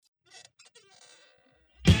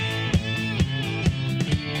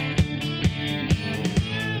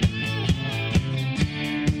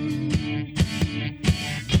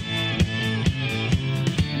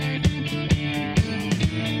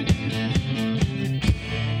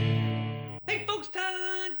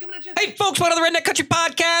Hey, folks, welcome to the Redneck Country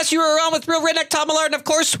Podcast. You are on with Real Redneck Tom Millard. And, of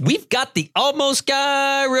course, we've got the almost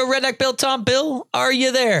guy, Real Redneck Bill Tom. Bill, are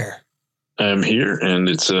you there? I'm here, and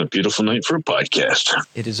it's a beautiful night for a podcast.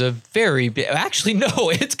 It is a actually, no,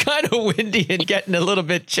 it's kind of windy and getting a little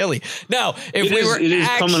bit chilly. Now, if it is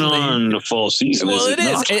coming on the fall season. Well, it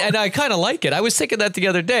is, and I kind of like it. I was thinking that the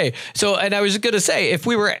other day. And I was going to say, if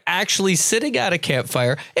we were actually sitting at a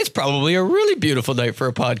campfire, it's probably a really beautiful night for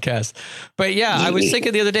a podcast. But yeah, I was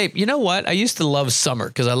thinking the other day, you know what? I used to love summer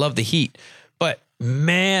because I love the heat. But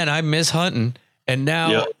man, I miss hunting. And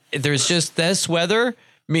now there's just this weather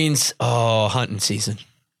means, hunting season.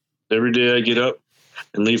 Every day I get up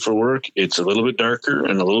and leave for work, it's a little bit darker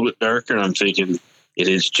and a little bit darker. And I'm thinking it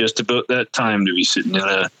is just about that time to be sitting in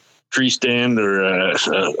a tree stand or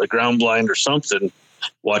a ground blind or something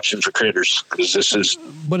watching for critters, because this is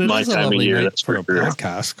my time of year. That's for a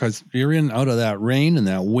podcast, because you're in out of that rain and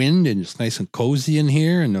that wind, and it's nice and cozy in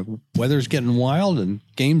here, and the weather's getting wild and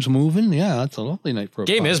game's moving. Yeah, that's a lovely night for a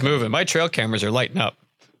game podcast. Is moving. My trail cameras are lighting up.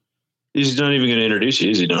 He's not even going to introduce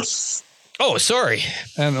you, is he? No. Oh, sorry.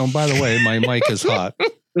 And by the way, my mic is hot.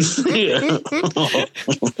 Yeah.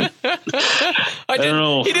 I don't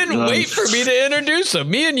know. He didn't wait for me to introduce him.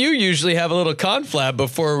 Me and you usually have a little conflab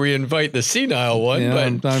before we invite the senile one. Yeah,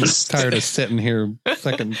 but I'm tired of sitting here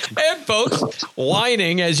second. And folks,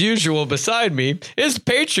 whining as usual beside me is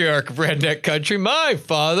patriarch of Redneck Country, my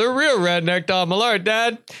father, Real Redneck Tom Millard.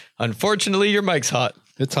 Dad, unfortunately, your mic's hot.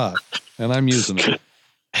 It's hot, and I'm using it.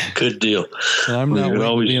 Good deal. And I'm not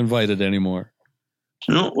waiting to be invited anymore.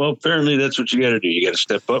 No, well, apparently that's what you got to do. You got to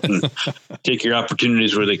step up and take your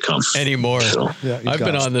opportunities where they come. Anymore. So, yeah, I've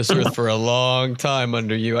been on this earth for a long time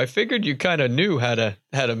under you. I figured you kind of knew how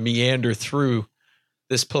to meander through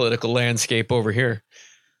this political landscape over here.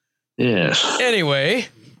 Yeah. Anyway,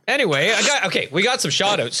 we got some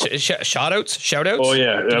shout outs. Shout outs? Oh,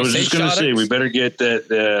 yeah. I was just going to say, we better get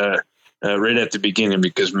that right at the beginning,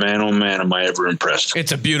 because man, oh man, am I ever impressed.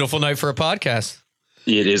 It's a beautiful night for a podcast.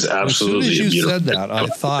 It is absolutely as soon as you beautiful. said that, I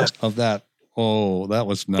thought of that. Oh, that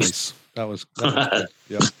was nice. That was good.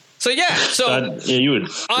 Yeah. So you would.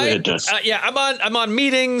 I'm on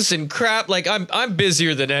meetings and crap. Like I'm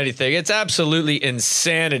busier than anything. It's absolutely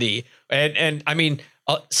insanity. And I mean,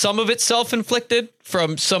 some of it's self-inflicted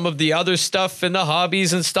from some of the other stuff and the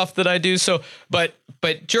hobbies and stuff that I do. So, but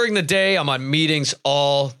during the day, I'm on meetings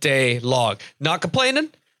all day long. Not complaining.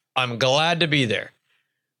 I'm glad to be there.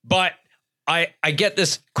 But I get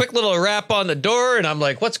this quick little rap on the door and I'm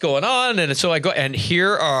like, what's going on? And so I go, and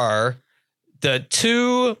here are the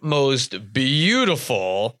two most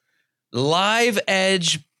beautiful live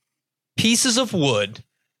edge pieces of wood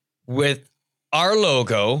with our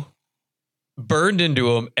logo burned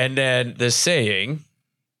into them. And then the saying,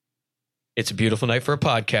 it's a beautiful night for a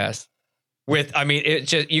podcast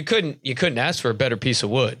you couldn't ask for a better piece of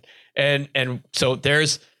wood. And so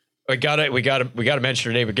there's, we gotta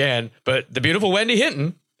mention her name again, but the beautiful Wendy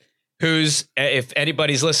Hinton, who's, if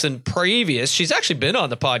anybody's listened previous, she's actually been on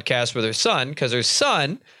the podcast with her son, because her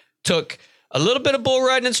son took a little bit of bull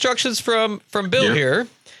riding instructions from Bill here,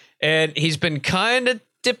 and he's been kind of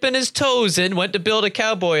dipping his toes in, went to build a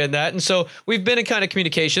cowboy in that. And so we've been in kind of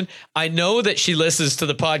communication. I know that she listens to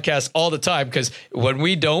the podcast all the time, because when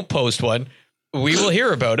we don't post one, we will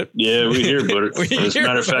hear about it. Yeah, we hear about it. As a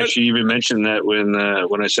matter of fact, she even mentioned that when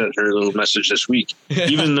I sent her a little message this week,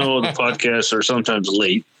 even though the podcasts are sometimes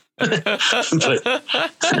late.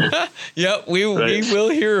 Yeah, we will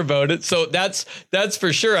hear about it. So that's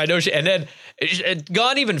for sure. I know and then it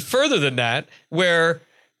gone even further than that, where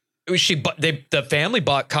the family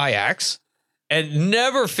bought kayaks and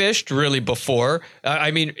never fished really before.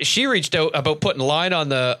 I mean, she reached out about putting line on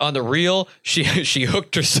the reel. She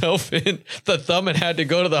hooked herself in the thumb and had to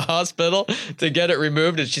go to the hospital to get it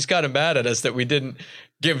removed. And she's kind of mad at us that we didn't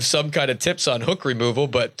give some kind of tips on hook removal.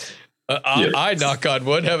 But I knock on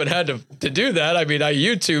wood, haven't had to do that. I mean, I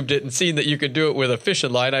YouTubed it and seen that you could do it with a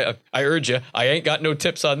fishing line. I urge you. I ain't got no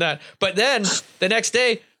tips on that. But then the next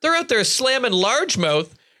day, they're out there slamming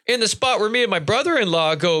largemouth in the spot where me and my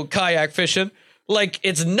brother-in-law go kayak fishing. Like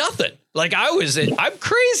it's nothing. Like I'm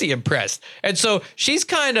crazy impressed. And so she's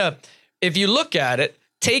kind of, if you look at it,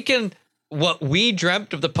 taken what we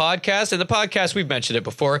dreamt of the podcast, and the podcast, we've mentioned it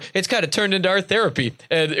before, it's kind of turned into our therapy.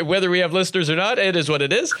 And whether we have listeners or not, it is what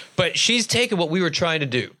it is. But she's taken what we were trying to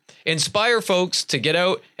do, inspire folks to get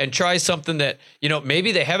out and try something that,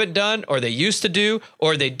 maybe they haven't done, or they used to do,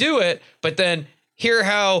 or they do it, but then hear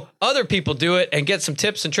how other people do it and get some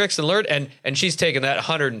tips and tricks and learn. And she's taken that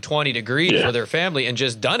 120 degrees with her family and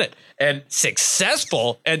just done it, and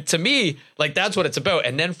successful. And to me, like, that's what it's about.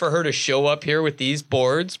 And then for her to show up here with these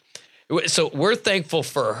boards So we're thankful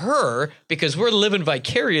for her because we're living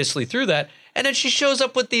vicariously through that. And then she shows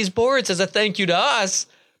up with these boards as a thank you to us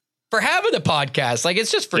for having the podcast. Like,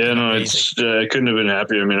 it's just freaking amazing. I couldn't have been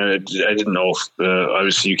happier. I mean, I didn't know.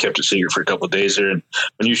 Obviously, you kept it secret for a couple of days there. And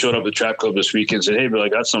when you showed up at Trap Club this weekend and said, hey, Bill, I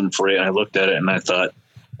got something for you. And I looked at it and I thought,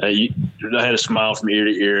 I had a smile from ear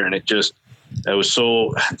to ear. And I was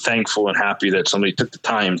so thankful and happy that somebody took the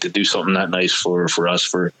time to do something that nice for us,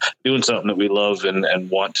 for doing something that we love and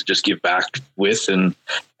want to just give back with. And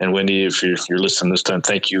Wendy, if you're listening this time,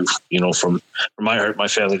 thank you, from my heart, my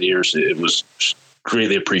family to yours. It was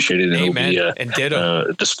greatly appreciated, and Amen. It'll be And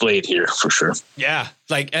ditto. displayed here for sure. Yeah.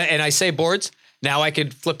 Like, and I say boards, now I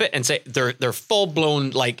could flip it and say they're full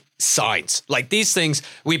blown like signs. Like, these things,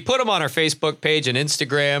 we put them on our Facebook page and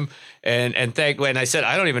Instagram and I said,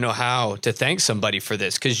 I don't even know how to thank somebody for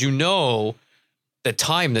this, because the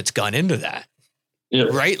time that's gone into that. Yeah.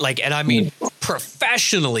 Right. Like, and I mean,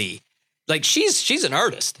 professionally, like, she's an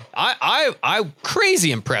artist. I'm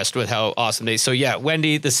crazy impressed with how awesome they. So yeah,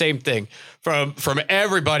 Wendy, the same thing from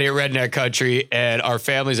everybody at Redneck Country and our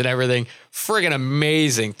families and everything. Friggin'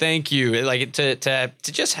 amazing. Thank you. Like, to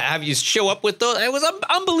just have you show up with those, it was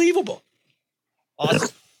unbelievable. Awesome.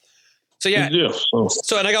 So yeah.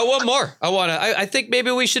 So and I got one more. I think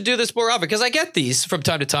maybe we should do this more often, because I get these from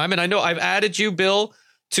time to time, and I know I've added you, Bill,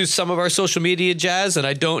 to some of our social media jazz, and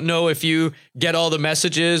I don't know if you get all the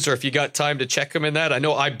messages or if you got time to check them in that. I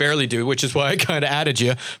know I barely do, which is why I kind of added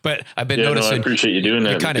you, but I've been noticing. I appreciate you doing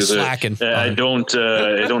that. You're kind of slacking. I don't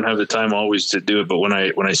have the time always to do it, but when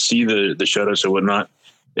I see the shout outs or whatnot,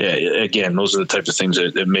 again, those are the types of things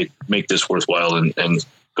that make this worthwhile. And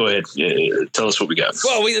go ahead, tell us what we got.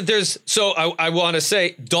 Well, I want to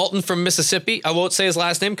say Dalton from Mississippi. I won't say his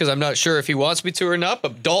last name because I'm not sure if he wants me to or not,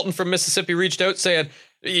 but Dalton from Mississippi reached out saying,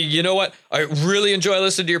 you know what? I really enjoy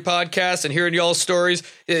listening to your podcast and hearing y'all's stories.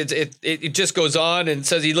 It just goes on, and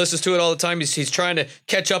says he listens to it all the time. He's trying to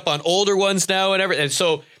catch up on older ones now and everything. And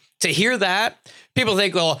so to hear that, people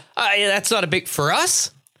think, well, that's not a big for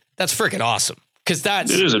us. That's freaking awesome, because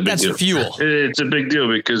that's deal. Fuel. It's a big deal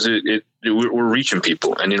because we're reaching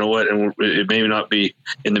people, and you know what? And it may not be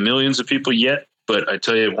in the millions of people yet, but I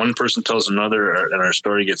tell you, one person tells another, and our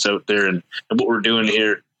story gets out there, and what we're doing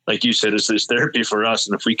here, like you said, is this therapy for us.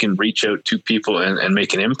 And if we can reach out to people and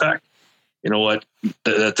make an impact, you know what?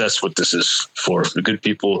 That's what this is for. The good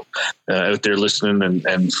people out there listening,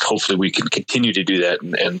 and hopefully we can continue to do that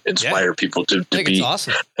and inspire people to be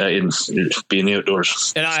awesome. Be in the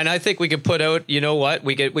outdoors. And I think we could put out, you know what?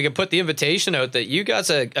 We could put the invitation out that you got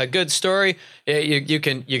a good story. You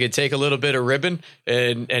can take a little bit of ribbon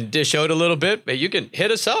and dish out a little bit, but you can hit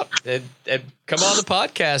us up and come on the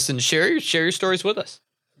podcast and share your stories with us.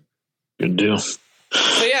 Good deal. So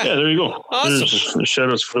yeah, there you go. Awesome. There's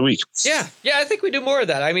shout outs for the week. Yeah. I think we do more of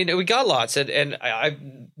that. I mean, we got lots, and I've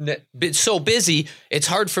been so busy, it's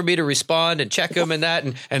hard for me to respond and check them and that.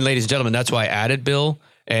 And ladies and gentlemen, that's why I added Bill.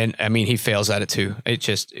 And I mean, he fails at it too.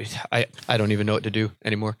 I don't even know what to do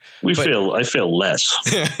anymore. I fail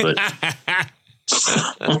less. But,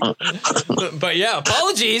 but yeah,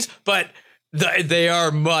 apologies, but they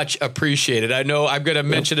are much appreciated. I know I'm going to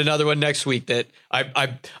mention another one next week that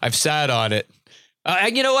I've sat on it.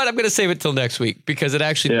 You know what? I'm going to save it till next week because it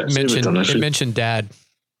actually mentioned Dad.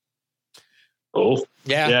 Oh,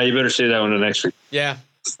 yeah. You better say that one next week. Yeah,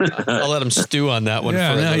 I'll let him stew on that one.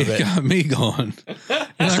 Yeah, for a now little you bit. got me going. You're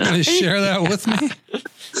not going to share that with me?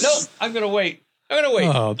 No, I'm going to wait.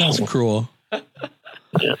 Oh, that's cruel.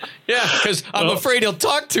 Yeah, because I'm afraid he'll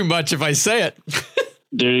talk too much if I say it.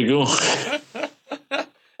 There you go.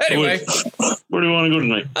 Anyway, where do you want to go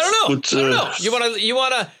tonight? I don't know. You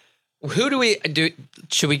want to? Who do we do?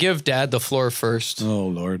 Should we give Dad the floor first? Oh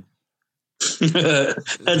Lord,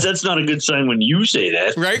 that's not a good sign when you say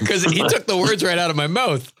that, right? Because he took the words right out of my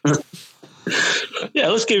mouth. Yeah,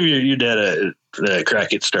 let's give your dad a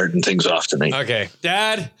crack at starting things off tonight. Okay,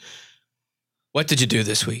 Dad, what did you do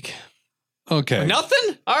this week? Okay,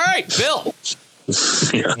 nothing. All right, Bill.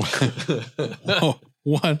 Yeah.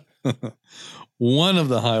 One of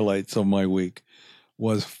the highlights of my week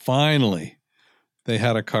was finally they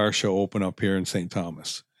had a car show open up here in St.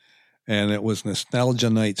 Thomas, and it was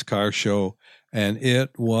Nostalgia Nights car show, and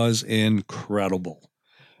it was incredible.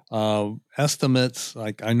 Estimates,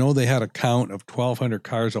 like I know they had a count of 1,200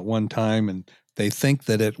 cars at one time, and they think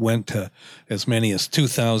that it went to as many as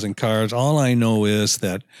 2,000 cars. All I know is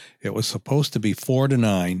that it was supposed to be 4 to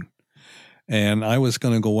 9, and I was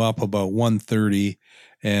going to go up about 1:30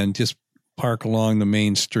 and just park along the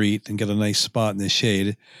main street and get a nice spot in the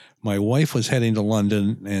shade. My wife was heading to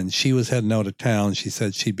London, and she was heading out of town. She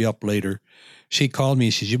said she'd be up later. She called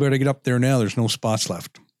me. She said, you better get up there now. There's no spots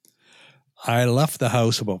left. I left the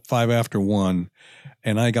house about 5:05,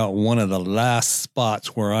 and I got one of the last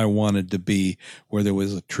spots where I wanted to be, where there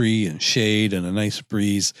was a tree and shade and a nice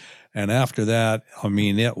breeze. And after that, I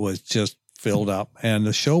mean, it was just filled up. And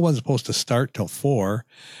the show wasn't supposed to start till 4.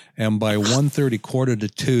 And by 1:30,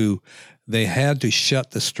 1:45, they had to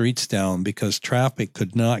shut the streets down because traffic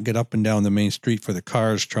could not get up and down the main street for the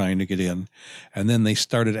cars trying to get in. And then they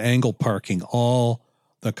started angle parking all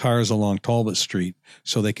the cars along Talbot Street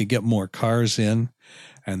so they could get more cars in.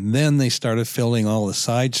 And then they started filling all the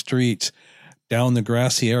side streets down the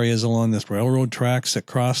grassy areas along the railroad tracks that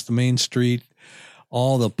cross the main street,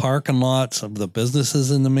 all the parking lots of the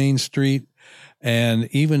businesses in the main street, and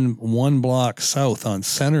even one block south on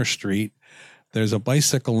Center Street, there's a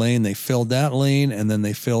bicycle lane. They filled that lane, and then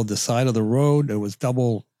they filled the side of the road. It was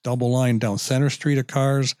double line down Center Street of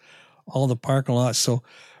cars, all the parking lots. So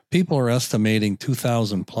people are estimating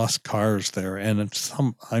 2,000 plus cars there, and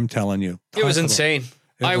I'm telling you, it was insane.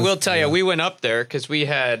 I will tell you, we went up there because we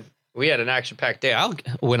had an action-packed day.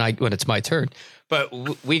 When it's my turn, but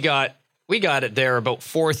we got it there about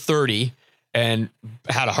 4:30 and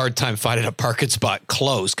had a hard time finding a parking spot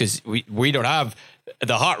close because we don't have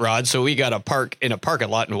the hot rod, so we got to park in a parking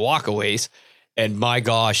lot and walkaways. And my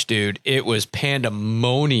gosh, dude, it was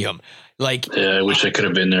pandemonium. Like, yeah, I wish I could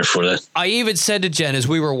have been there for that. I even said to Jen as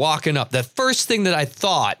we were walking up, the first thing that I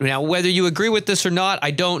thought, now whether you agree with this or not,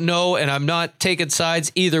 I don't know, and I'm not taking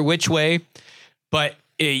sides either which way, but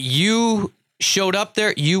you showed up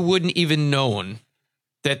there, you wouldn't even known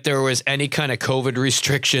that there was any kind of COVID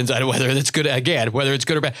restrictions, whether it's good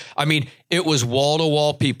or bad. I mean, it was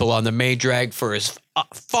wall-to-wall people on the main drag for as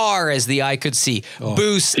far as the eye could see.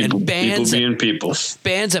 Booths and bands. People being people.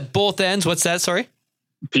 Bands at both ends. What's that? Sorry?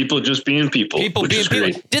 People just being people. People being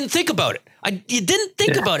people. Great. Didn't think about it. You didn't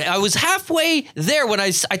think about it. I was halfway there when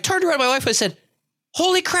I turned around to my wife. I said,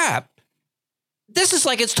 holy crap. This is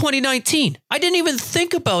like it's 2019. I didn't even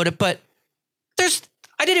think about it, but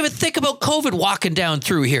I didn't even think about COVID walking down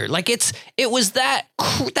through here. Like it was that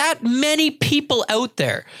many people out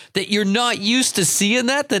there that you're not used to seeing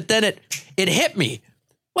that then it hit me.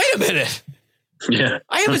 Wait a minute. Yeah.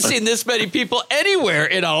 I haven't seen this many people anywhere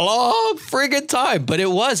in a long friggin' time, but it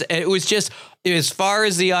was just as far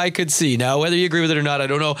as the eye could see. Now, whether you agree with it or not, I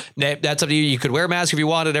don't know. That's up to you. You could wear a mask if you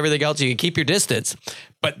wanted, everything else. You can keep your distance,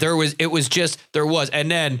 but there was. And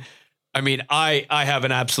then, I mean, I have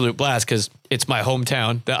an absolute blast because it's my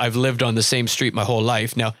hometown that I've lived on the same street my whole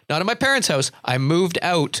life. Now, not in my parents' house. I moved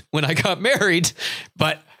out when I got married,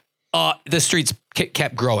 but the streets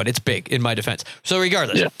kept growing. It's big in my defense. So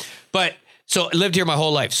regardless, so I lived here my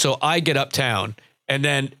whole life. So I get uptown and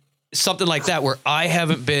then something like that where I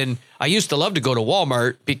used to love to go to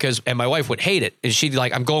Walmart and my wife would hate it. And she'd be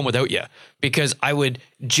like, I'm going without you because I would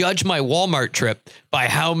judge my Walmart trip by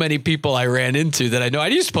how many people I ran into that I know. I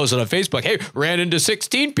used to post it on Facebook. Hey, ran into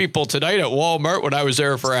 16 people tonight at Walmart when I was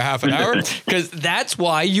there for a half an hour because that's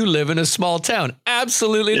why you live in a small town.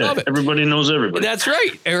 Absolutely love it. Everybody knows everybody. That's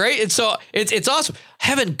right. Right. And so it's awesome.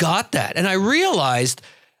 Haven't got that. And I realized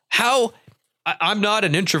how I'm not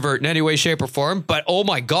an introvert in any way, shape, or form, but oh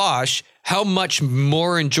my gosh, how much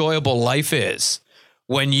more enjoyable life is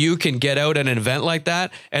when you can get out at an event like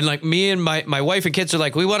that. And like me and my wife and kids are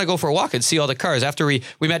like, we want to go for a walk and see all the cars after we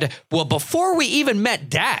met. Well, before we even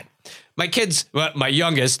met Dad, my kids, my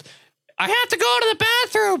youngest, I have to go to the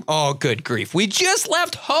bathroom. Oh, good grief. We just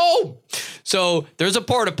left home. So there's a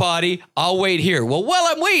porta potty. I'll wait here. Well, while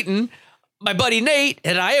I'm waiting, my buddy Nate,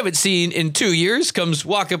 and I haven't seen in 2 years, comes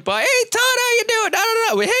walking by. Hey, Todd, how you doing?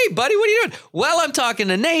 No. Hey, buddy, what are you doing? Well, I'm talking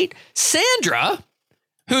to Nate. Sandra,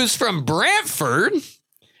 who's from Brantford,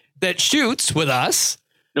 that shoots with us.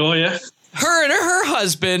 Oh, yeah. Her and her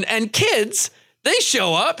husband and kids, they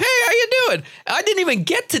show up. Hey, how you doing? I didn't even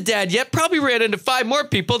get to Dad yet. Probably ran into 5 more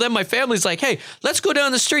people. Then my family's like, hey, let's go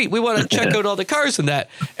down the street. We want to check out all the cars and that.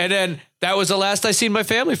 And then that was the last I seen my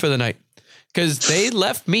family for the night. Because they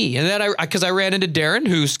left me. And then I ran into Darren,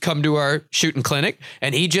 who's come to our shooting clinic,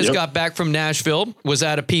 and he just got back from Nashville, was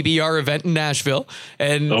at a PBR event in Nashville.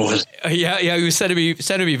 And he was sending me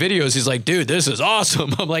videos. He's like, dude, this is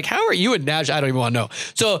awesome. I'm like, how are you in Nashville? I don't even want to know.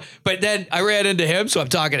 So, but then I ran into him. So I'm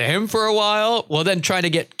talking to him for a while. Well, then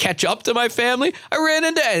trying to catch up to my family, I ran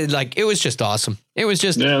into, it was just awesome. It was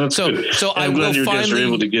just, that's good. So I'm glad you guys were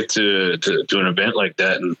able to get to an event like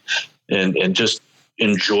that and just,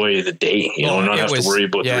 enjoy the day, not have to worry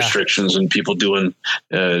about the restrictions and people doing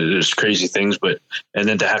just crazy things. And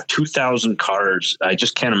then to have 2,000 cars, I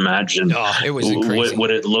just can't imagine it was crazy.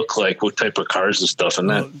 What it looked like, what type of cars and stuff.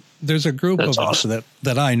 And there's a group of awesome. us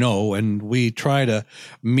that I know, and we try to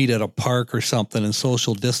meet at a park or something and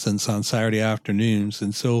social distance on Saturday afternoons.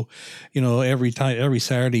 And so, every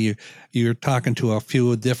Saturday you're talking to a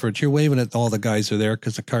few different, you're waving at all the guys who are there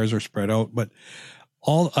because the cars are spread out. But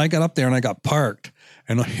I got up there and I got parked,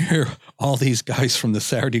 and I hear all these guys from the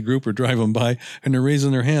Saturday group are driving by and they're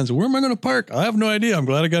raising their hands. Where am I going to park? I have no idea. I'm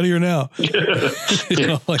glad I got here now.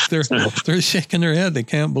 Like they're shaking their head. They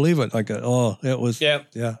can't believe it. Like, it was.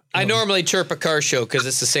 Yeah. I normally chirp a car show because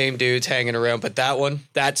it's the same dudes hanging around, but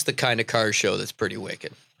that's the kind of car show that's pretty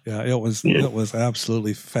wicked. Yeah, it was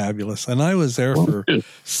absolutely fabulous. And I was there for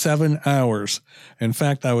 7 hours. In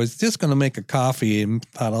fact, I was just going to make a coffee and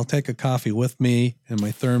thought I'll take a coffee with me in my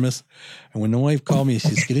thermos. And when the wife called me, she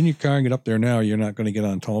says, get in your car and get up there now. You're not going to get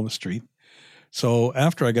on Talbot Street. So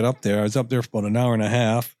after I got up there, I was up there for about an hour and a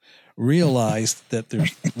half, realized that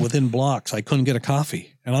there's within blocks, I couldn't get a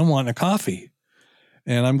coffee. And I'm wanting a coffee.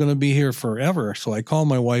 And I'm going to be here forever. So I called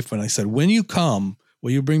my wife and I said, when you come, will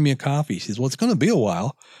you bring me a coffee? She says, well, it's going to be a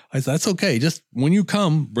while. I said, that's okay. Just when you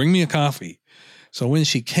come, bring me a coffee. So when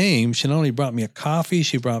she came, she not only brought me a coffee,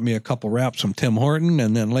 she brought me a couple wraps from Tim Horton.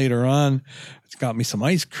 And then later on, she got me some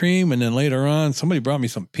ice cream. And then later on, somebody brought me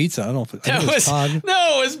some pizza. I don't know if it was Todd.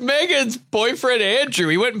 No, it was Megan's boyfriend, Andrew.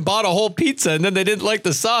 He went and bought a whole pizza and then they didn't like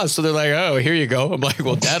the sauce. So they're like, oh, here you go. I'm like,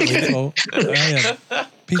 well, that'll eat it. So I had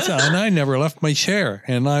pizza and I never left my chair.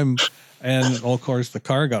 And of course, the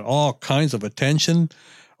car got all kinds of attention,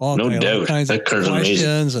 all kinds of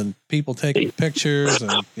questions, and people taking pictures.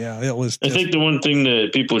 And it was. I think the one thing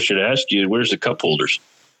that people should ask you: where's the cup holders?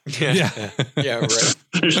 Yeah, right.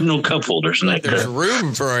 There's no cup holders in that car. There's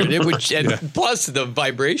room for it. It would, and plus the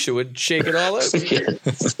vibration would shake it all out.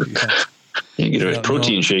 You get a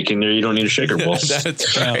protein shake in there. You don't need a shaker ball.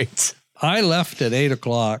 That's right. I left at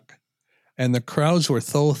 8:00, and the crowds were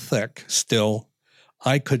so thick still.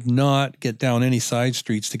 I could not get down any side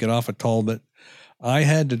streets to get off at Talbot. I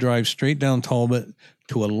had to drive straight down Talbot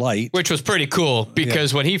to a light. Which was pretty cool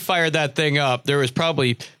because when he fired that thing up, there was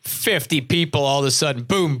probably 50 people all of a sudden.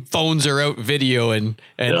 Boom, phones are out videoing.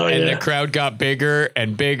 And the crowd got bigger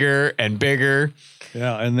and bigger and bigger.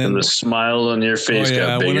 Yeah, and then the smile on your face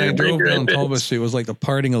got bigger. When I drove down Talbot Street, it was like the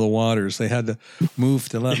parting of the waters. They had to move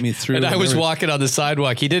to let me through. And I was walking on the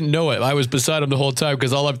sidewalk. He didn't know it. I was beside him the whole time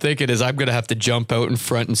because all I'm thinking is I'm going to have to jump out in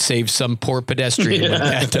front and save some poor pedestrian when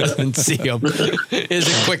that doesn't see him.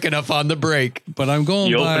 Isn't quick enough on the brake. But I'm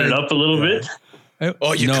going by. You open it up a little bit?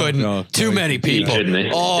 Couldn't. Too many people.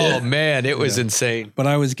 Man, it was insane. But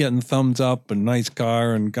I was getting thumbs up and nice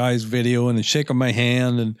car and guys videoing and shaking my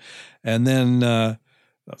hand. And then a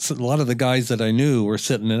lot of the guys that I knew were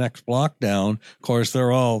sitting the next block down. Of course,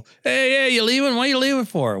 they're all, hey, you leaving? What are you leaving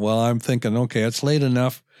for? Well, I'm thinking, okay, it's late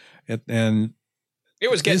enough. And it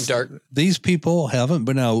was getting dark. These people haven't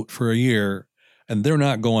been out for a year, and they're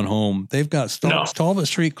not going home. They've got Talbot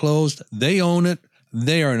Street closed. They own it.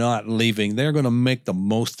 They are not leaving. They're going to make the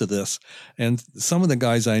most of this. And some of the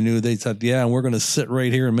guys I knew, they said, yeah, we're going to sit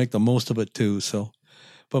right here and make the most of it too. So.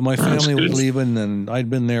 But my family was leaving, and I'd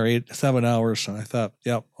been there 7 hours, and I thought,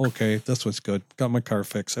 yep, okay, this was good. Got my car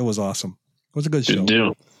fixed. It was awesome. It was a good show. Good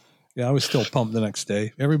deal. Yeah, I was still pumped the next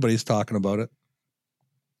day. Everybody's talking about it.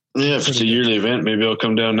 Yeah, if it's a yearly event, maybe I'll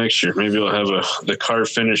come down next year. Maybe I'll have the car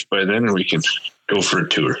finished by then, and we can go for a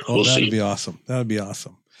tour. We'll see. That'd be awesome. That'd be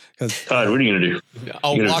awesome. Todd, what are you going to do?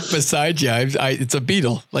 I'll walk beside you. It's a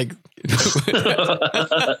Beetle. Like.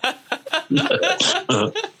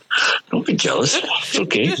 Don't be jealous. It's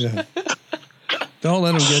okay. Yeah. Don't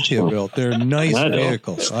let them get you, Bill. They're nice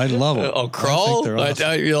vehicles. I love them. Oh, crawl?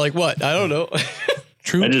 Awesome. You're like, what? I don't know.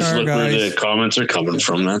 True I just car look guys. where the comments are coming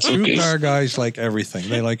from. That's True okay. car guys like everything.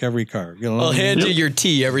 They like every car. I'll hand you your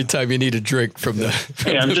tea every time you need a drink from the.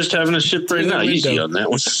 Hey, I'm just having a sip right now. Easy on that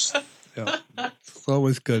one. Yeah. So it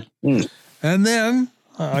was good. And then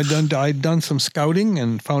I'd done some scouting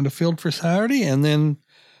and found a field for Saturday, and then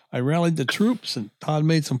I rallied the troops, and Todd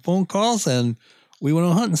made some phone calls, and we went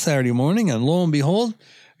on hunting Saturday morning, and lo and behold,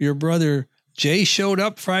 your brother Jay showed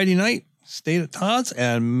up Friday night, stayed at Todd's,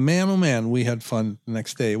 and man, oh man, we had fun the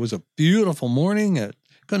next day. It was a beautiful morning.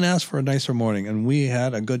 Couldn't ask for a nicer morning, and we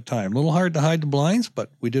had a good time. A little hard to hide the blinds,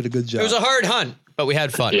 but we did a good job. It was a hard hunt, but we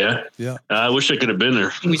had fun. Yeah. I wish I could have been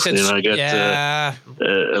there. We said, I got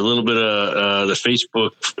a little bit of the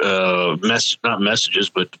Facebook not messages,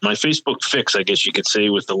 but my Facebook fix, I guess you could say,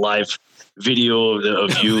 with the live video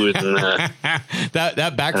of you and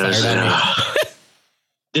that backfired on me.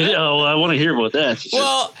 Oh, I want to hear about that.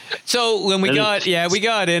 Well, so when we got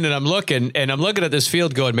in and I'm looking at this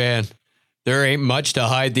field going, man, there ain't much to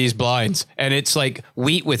hide these blinds. And it's like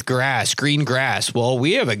wheat with grass, green grass. Well,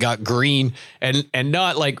 we haven't got green and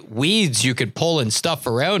not like weeds you could pull and stuff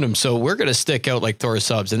around them. So we're going to stick out like Thor's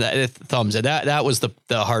thumbs. And that was the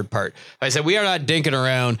hard part. I said, we are not dinking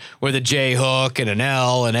around with a J hook and an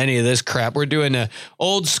L and any of this crap. We're doing the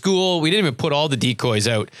old school. We didn't even put all the decoys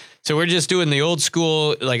out. So we're just doing the old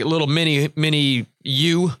school, like a little mini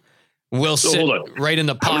U. We'll sit right in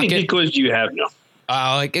the pocket. How many decoys do you have now?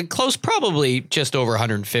 Like close, probably just over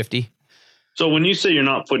 150. So when you say you're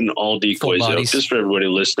not putting all decoys out, just for everybody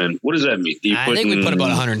listening, what does that mean? I think we put about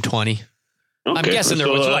 120. Okay. I'm guessing there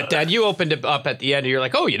was what, Dad? You opened it up at the end and you're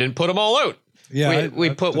like, oh, you didn't put them all out. Yeah.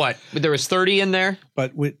 We put what? There was 30 in there?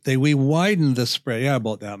 But we widened the spread. Yeah,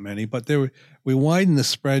 about that many. But we widened the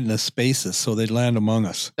spread and the spaces so they'd land among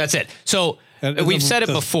us. That's it. So we've said it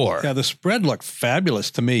before. Yeah, the spread looked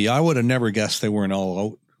fabulous to me. I would have never guessed they weren't all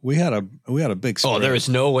out. We had a big spread. Oh, there was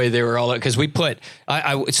no way they were all out because we put.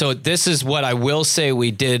 So this is what I will say we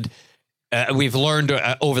did. We've learned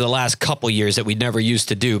over the last couple years that we never used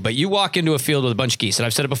to do. But you walk into a field with a bunch of geese, and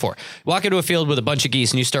I've said it before. Walk into a field with a bunch of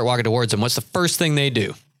geese, and you start walking towards them. What's the first thing they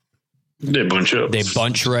do? They bunch up. They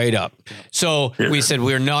bunch right up. So we said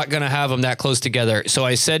we're not going to have them that close together. So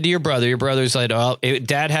I said to your brother's like, oh,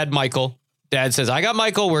 Dad had Michael. Dad says, I got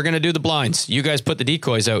Michael. We're going to do the blinds. You guys put the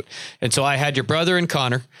decoys out. And so I had your brother and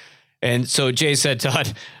Connor. And so Jay said,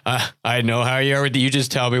 Todd, I know how you are with you.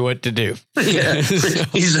 Just tell me what to do. Yeah,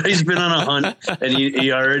 he's been on a hunt and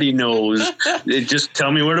he already knows. Just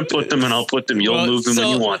tell me where to put them and I'll put them. You'll move them when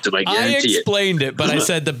you want them. I guarantee I explained it, but I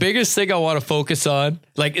said the biggest thing I want to focus on,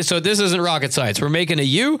 so this isn't rocket science. We're making a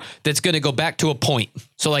U that's going to go back to a point.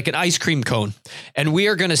 So like an ice cream cone. And we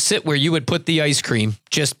are going to sit where you would put the ice cream,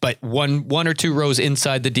 but one or two rows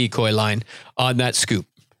inside the decoy line on that scoop.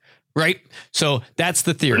 Right. So that's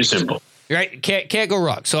the theory. Pretty simple. Right. Can't go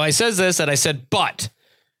wrong. So I says this and I said, but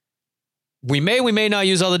we may not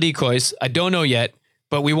use all the decoys. I don't know yet,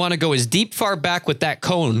 but we want to go as deep far back with that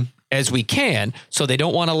cone as we can. So they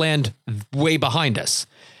don't want to land way behind us,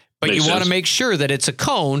 but you want to make sure that it's a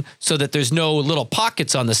cone so that there's no little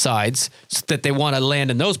pockets on the sides so that they want to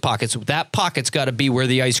land in those pockets. That pocket's got to be where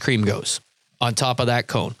the ice cream goes on top of that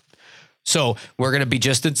cone. So we're going to be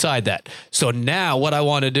just inside that. So now what I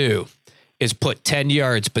want to do is put 10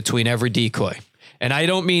 yards between every decoy. And I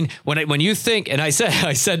don't mean when you think, and I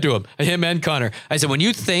said to him and Connor, I said, when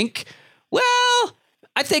you think, well,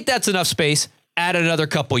 I think that's enough space, add another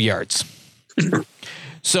couple yards.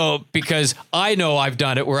 So, because I know I've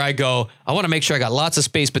done it where I go, I want to make sure I got lots of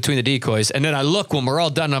space between the decoys. And then I look when we're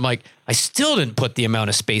all done, and I'm like, I still didn't put the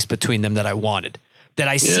amount of space between them that I wanted, that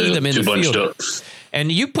I see them in the field. Up. And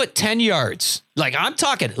you put 10 yards, like I'm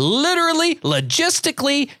talking literally,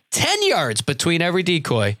 logistically 10 yards between every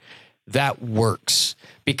decoy. That works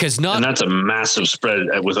because and that's a massive spread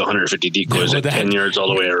with 150 decoys at 10 yards all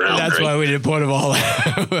the way around. That's why we didn't put them all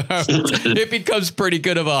out. It becomes pretty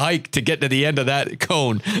good of a hike to get to the end of that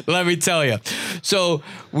cone. Let me tell you. So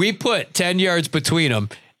we put 10 yards between them.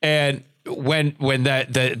 And when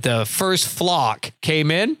the first flock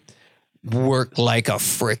came in, worked like a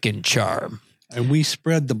freaking charm. And we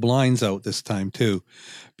spread the blinds out this time too,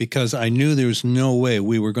 because I knew there was no way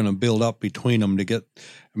we were going to build up between them to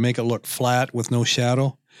make it look flat with no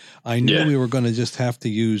shadow. I knew we were going to just have to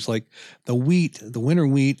use like the winter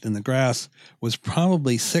wheat and the grass was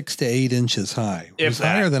probably 6 to 8 inches high. It was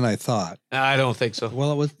higher than I thought. I don't think so.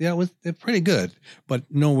 Well, it was pretty good, but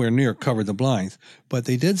nowhere near covered the blinds. But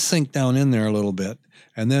they did sink down in there a little bit.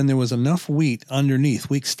 And then there was enough wheat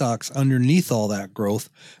stalks underneath all that growth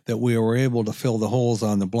that we were able to fill the holes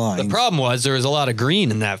on the blinds. The problem was there was a lot of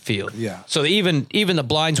green in that field. Yeah. So even the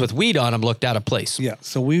blinds with wheat on them looked out of place. Yeah.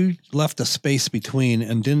 So we left a space between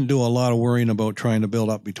and didn't do a lot of worrying about trying to build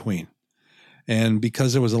up between. And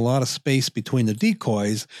because there was a lot of space between the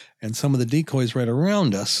decoys and some of the decoys right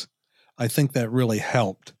around us, I think that really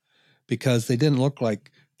helped because they didn't look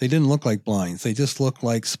like blinds. They just looked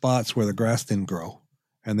like spots where the grass didn't grow.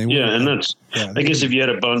 And they I guess if you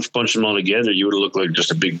had a bunch them all together, you would have looked like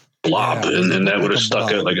just a big blob, and then that would have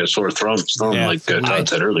stuck out like a sore thumb, like Todd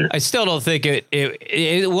said earlier. I still don't think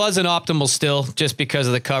it wasn't optimal still, just because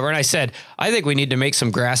of the cover. And I said I think we need to make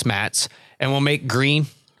some grass mats, and we'll make green,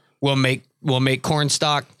 we'll make corn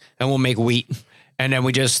stalk, and we'll make wheat, and then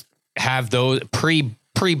we just have those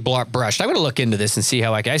pre-brushed. I'm going to look into this and see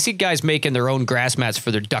how I see guys making their own grass mats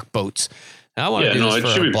for their duck boats. I want to do this it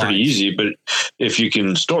should be pretty easy, but if you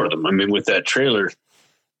can store them, I mean, with that trailer,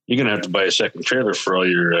 you're going to have to buy a second trailer for all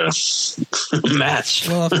your mats.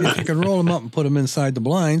 Well, if you can roll them up and put them inside the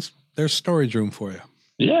blinds, there's storage room for you.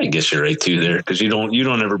 Yeah, I guess you're right too there, because you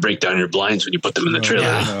don't ever break down your blinds when you put them in the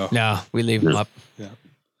trailer. No, we leave them up. Yeah.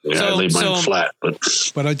 Yeah, I leave mine flat.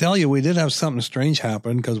 But I tell you, we did have something strange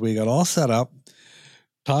happen because we got all set up.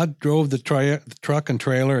 Todd drove the truck and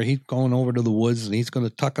trailer. He's going over to the woods, and he's going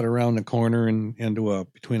to tuck it around the corner and into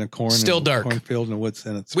between a cornfield and the woods.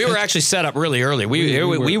 And we were actually set up really early.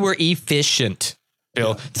 We were efficient.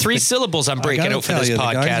 Bill, 3 syllables I'm breaking out for this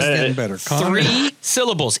podcast. Getting better. 3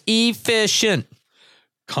 syllables. Efficient.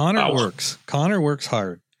 Connor works. Connor works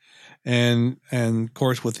hard. And of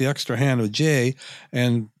course, with the extra hand of Jay,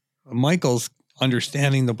 and Michael's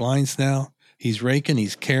understanding the blinds now. He's raking,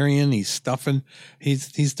 he's carrying, he's stuffing.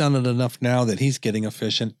 He's done it enough now that he's getting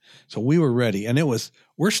efficient. So we were ready. And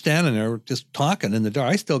we're standing there just talking in the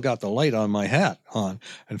dark. I still got the light on my hat on.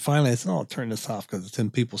 And finally I said, I'll turn this off because it's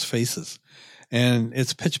in people's faces. And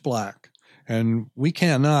it's pitch black. And we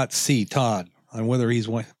cannot see Todd on whether he's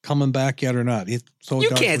coming back yet or not. You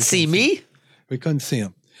can't see me. We couldn't see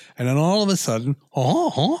him. And then all of a sudden,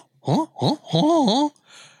 holy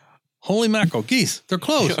mackerel, geese, they're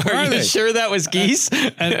closed. Are you sure that was geese?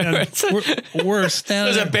 And we're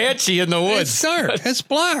standing. There's a banshee in the woods. It's dark. It's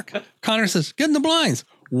black. Connor says, get in the blinds.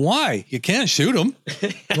 Why? You can't shoot them.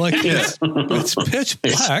 Like it's pitch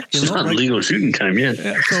black. It's not legal shooting time yet.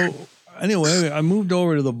 So anyway, I moved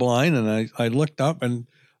over to the blind and I looked up and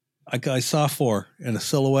I saw 4 in a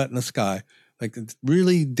silhouette in the sky. Like a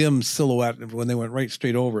really dim silhouette when they went right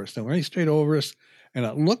straight over us. They went right straight over us, and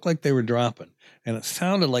it looked like they were dropping, and it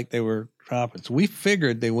sounded like they were dropping. So we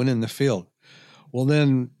figured they went in the field. Well,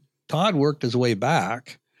 then Todd worked his way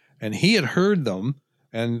back, and he had heard them,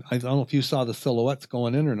 and I don't know if you saw the silhouettes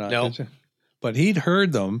going in or not, no. Did you? But he'd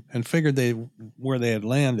heard them and figured where they had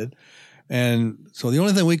landed. And so the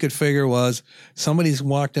only thing we could figure was somebody's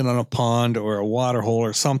walked in on a pond or a water hole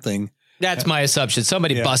or something. That's my assumption.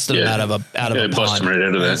 Somebody busted them out of a pond. Busted right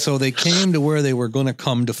out of that. So they came to where they were going to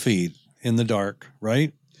come to feed in the dark,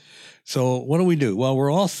 right? So what do? Well,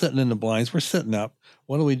 we're all sitting in the blinds. We're sitting up.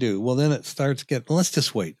 What do? Well, then it starts getting, let's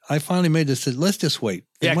just wait. I finally made this, let's just wait.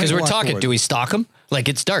 Yeah, because we're talking, do we stalk them? Like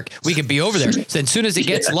it's dark. We could be over there. So as soon as it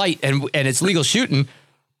gets light and it's legal shooting,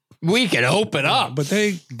 we can open up. But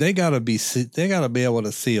they gotta be able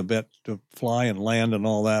to see a bit to fly and land and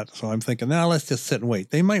all that. So I'm thinking, now let's just sit and wait.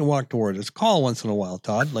 They might walk toward us. Call once in a while,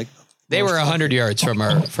 Todd. Like they were 100 yards from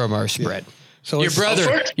our spread. Yeah. So your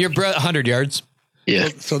brother 100 yards. Yeah.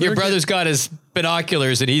 So your brother's got his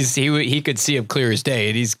binoculars and he could see him clear as day,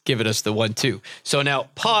 and he's giving us the 1-2. So now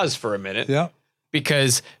pause for a minute. Yeah.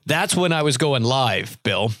 Because that's when I was going live,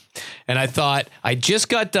 Bill. And I thought I just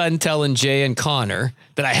got done telling Jay and Connor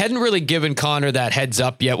that I hadn't really given Connor that heads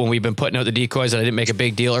up yet when we've been putting out the decoys, and I didn't make a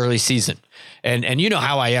big deal early season. And you know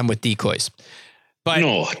how I am with decoys. But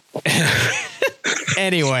no.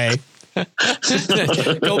 Anyway,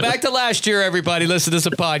 go back to last year, everybody. Listen to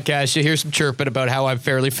some podcasts. You hear some chirping about how I'm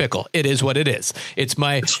fairly fickle. It is what it is. It's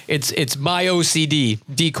my OCD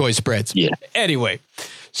decoy spreads. Yeah. Anyway,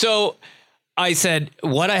 so I said,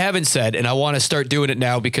 what I haven't said, and I want to start doing it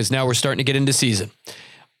now because now we're starting to get into season,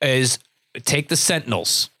 is take the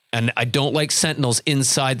sentinels. And I don't like sentinels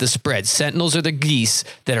inside the spread. Sentinels are the geese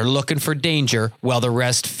that are looking for danger while the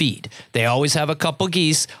rest feed. They always have a couple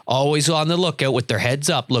geese always on the lookout with their heads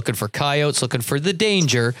up, looking for coyotes, looking for the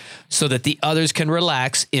danger so that the others can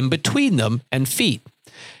relax in between them and feed.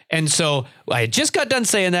 And so I had just got done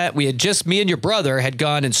saying that. Me and your brother had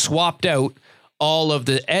gone and swapped out all of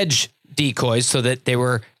the edge decoys so that they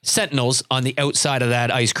were sentinels on the outside of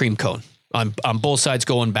that ice cream cone on both sides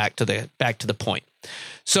going back to the point.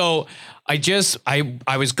 So I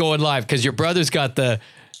was going live because your brother's got the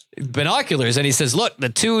binoculars and he says, look,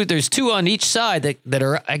 there's 2 on each side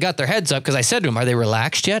that I got their heads up because I said to him, are they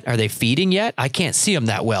relaxed yet? Are they feeding yet? I can't see them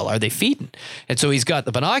that well. Are they feeding? And so he's got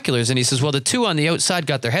the binoculars and he says, well, the 2 on the outside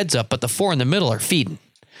got their heads up, but the 4 in the middle are feeding.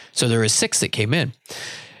 So there was 6 that came in.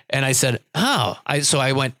 And I said, so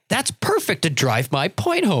I went, that's perfect to drive my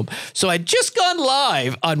point home. So I'd just gone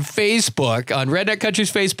live on Facebook, on Redneck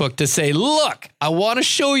Country's Facebook, to say, look, I want to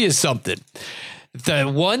show you something.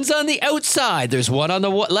 The ones on the outside, there's 1 on the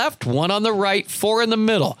left, 1 on the right, 4 in the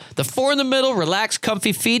middle. The 4 in the middle, relaxed,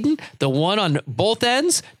 comfy feeding. The 1 on both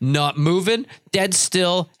ends, not moving, dead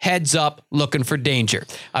still, heads up, looking for danger.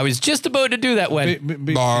 I was just about to do that when...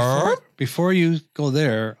 Before you go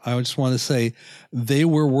there, I just want to say they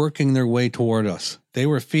were working their way toward us. They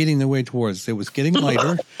were feeding their way towards us. It was getting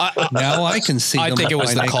lighter. Now I can see them. I think it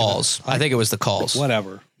was the calls. I think it was the calls.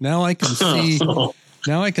 Whatever. Now I can see...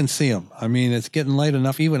 Now I can see them. I mean, it's getting light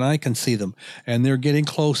enough. Even I can see them, and they're getting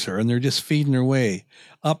closer, and they're just feeding their way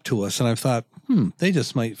up to us. And I thought, they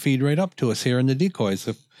just might feed right up to us here in the decoys.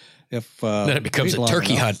 If then it becomes a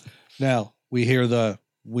turkey hunt. Now we hear that.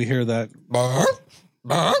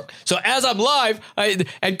 So as I'm live,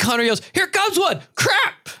 and Connor yells, "Here comes one!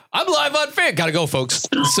 Crap! I'm live on Fan. Gotta go, folks."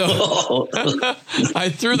 So I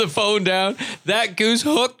threw the phone down. That goose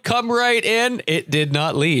hook come right in. It did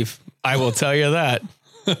not leave. I will tell you that.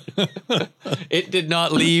 It did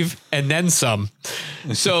not leave, and then some.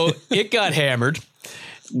 So it got hammered.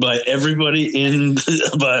 By everybody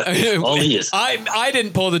but all these. I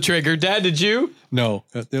didn't pull the trigger. Dad, did you? No.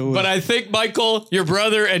 But I think Michael, your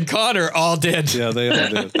brother, and Connor all did. Yeah, they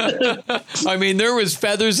all did. I mean, there was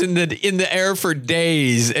feathers in the air for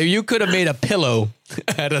days. You could have made a pillow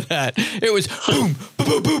out of that. It was boom, boom,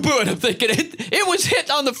 boom, boom, boom. And I'm thinking it was hit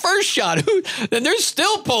on the first shot. Then they're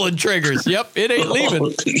still pulling triggers. Yep, it ain't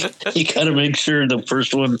leaving. You got to make sure the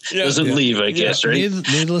first one doesn't leave, I guess, right?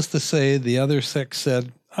 Needless to say, the other 6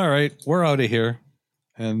 said, "All right, we're out of here,"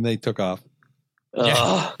 and they took off.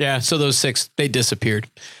 Yeah. So those 6, they disappeared.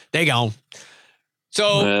 They gone.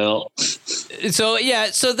 So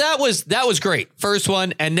that was great. First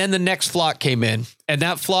one, and then the next flock came in, and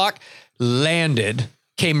that flock landed,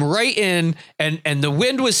 came right in, and the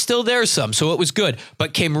wind was still there some, so it was good,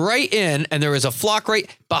 but came right in, and there was a flock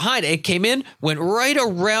right behind it. It came in, went right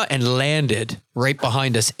around, and landed right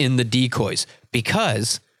behind us in the decoys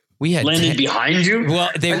because we had landed behind you.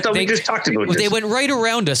 Well, I thought we just talked about this. They went right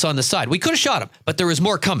around us on the side. We could have shot them, but there was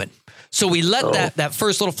more coming. So we let that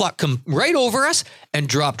first little flock come right over us and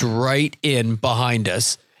dropped right in behind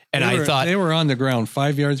us. And I thought they were on the ground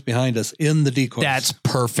 5 yards behind us in the decoys. That's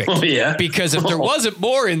perfect. Oh, yeah. Because if there wasn't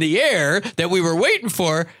more in the air that we were waiting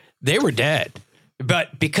for, they were dead.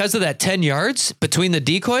 But because of that 10 yards between the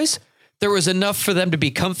decoys, there was enough for them to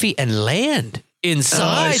be comfy and land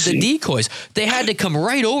inside the decoys. They had to come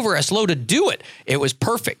right over us low to do it. It was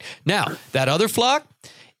perfect. Now, that other flock,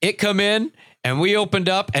 it come in and we opened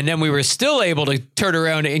up, and then we were still able to turn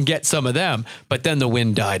around and get some of them. But then the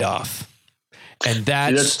wind died off. And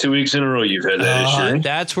that's 2 weeks in a row you've had that issue.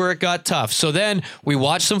 That's where it got tough. So then we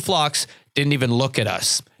watched some flocks, didn't even look at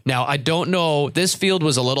us. Now, I don't know. This field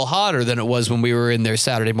was a little hotter than it was when we were in there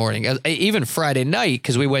Saturday morning, even Friday night,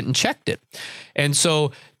 because we went and checked it. And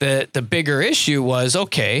so the bigger issue was,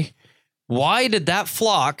 okay, why did that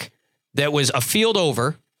flock that was a field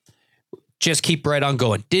over just keep right on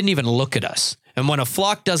going? Didn't even look at us. And when a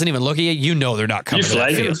flock doesn't even look at you, you know they're not coming to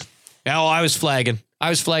that field. Now, I was flagging.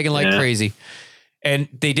 Like crazy. And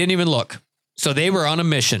they didn't even look. So they were on a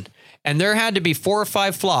mission. And there had to be 4 or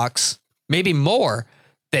 5 flocks, maybe more,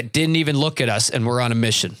 that didn't even look at us and were on a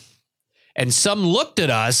mission. And some looked at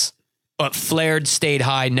us, but flared, stayed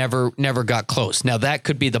high, never got close. Now, that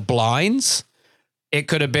could be the blinds. It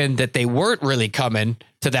could have been that they weren't really coming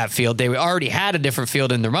to that field. They already had a different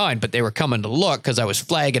field in their mind, but they were coming to look because I was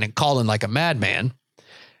flagging and calling like a madman.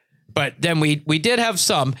 But then we did have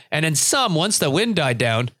some, and then some, once the wind died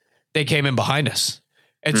down, they came in behind us.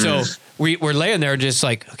 And so we're laying there just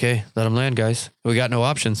like, okay, let them land, guys. We got no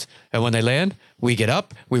options. And when they land, we get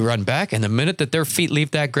up, we run back, and the minute that their feet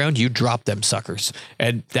leave that ground, you drop them suckers.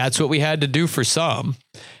 And that's what we had to do for some,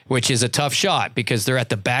 which is a tough shot because they're at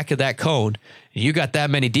the back of that cone. You got that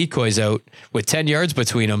many decoys out with 10 yards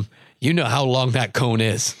between them. You know how long that cone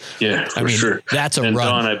is. Yeah, for sure. That's a and run.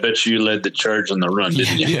 Don, I bet you led the charge on the run,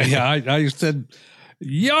 didn't you? Yeah, I said,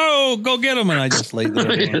 yo, go get him. And I just laid there.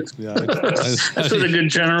 That's what a good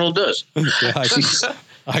general does. Yeah,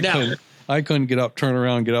 I couldn't get up, turn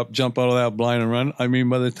around, jump out of that blind and run. I mean,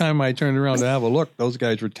 by the time I turned around to have a look, those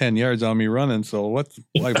guys were 10 yards on me running. So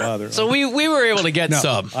why bother? So we were able to get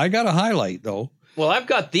some. I got a highlight, though. Well, I've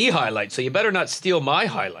got the highlight, so you better not steal my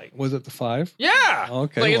highlight. Was it the 5? Yeah.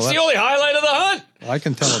 Okay. Like it's the only highlight of the hunt. I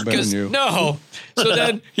can tell it better than you. No. So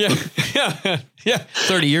then, yeah,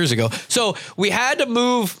 30 years ago. So we had to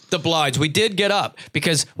move the blinds. We did get up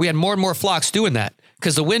because we had more and more flocks doing that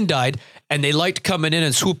because the wind died and they liked coming in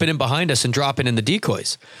and swooping in behind us and dropping in the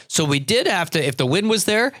decoys. So we did have to, if the wind was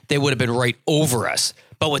there, they would have been right over us.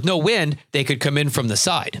 But with no wind, they could come in from the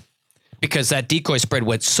side because that decoy spread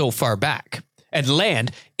went so far back and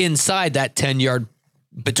land inside that 10-yard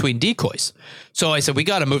between decoys. So I said, we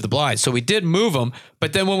got to move the blinds. So we did move them.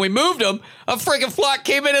 But then when we moved them, a freaking flock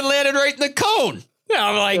came in and landed right in the cone. And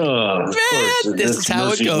I'm like, man, this is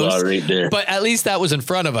how it goes. Right there. But at least that was in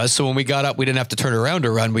front of us. So when we got up, we didn't have to turn around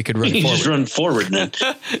to run. We could run forward. Just run forward then.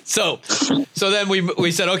 So then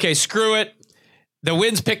we said, okay, screw it. The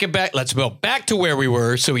wind's picking back. Let's go back to where we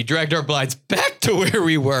were. So we dragged our blinds back to where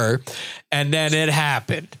we were. And then it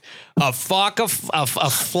happened. A flock of five.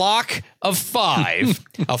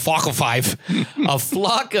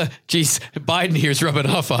 Geez, Biden here's rubbing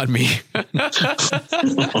off on me.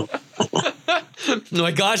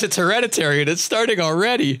 My gosh, it's hereditary and it's starting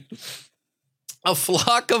already. A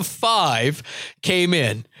flock of 5 came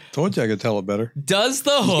in. Told you I could tell it better. Does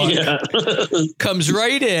the hook, comes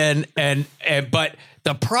right in, and but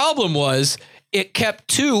the problem was it kept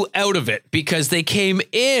 2 out of it because they came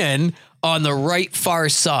in on the right far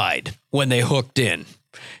side when they hooked in.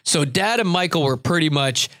 So Dad and Michael were pretty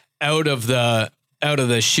much out of the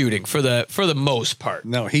shooting for the most part.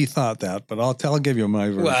 No, he thought that, but I'll give you my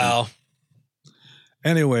version. Well,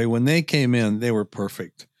 anyway, when they came in, they were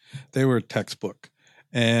perfect. They were textbook.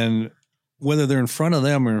 And whether they're in front of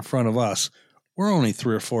them or in front of us, we're only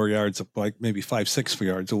 3 or 4 yards, like maybe 5, 6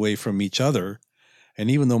 yards away from each other.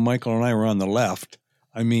 And even though Michael and I were on the left,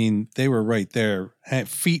 I mean, they were right there,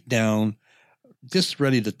 feet down, just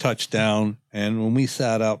ready to touch down. And when we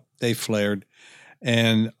sat up, they flared.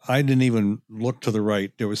 And I didn't even look to the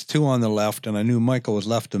right. There was 2 on the left, and I knew Michael was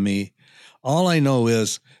left of me. All I know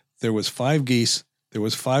is there was 5 geese, there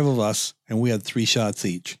was 5 of us, and we had 3 shots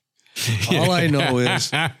each. All I know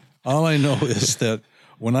is that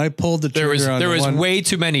when I pulled the trigger there was way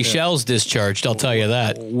too many shells discharged, I'll tell you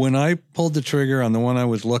that. When I pulled the trigger on the one I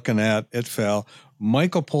was looking at, it fell.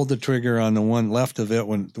 Michael pulled the trigger on the one left of it.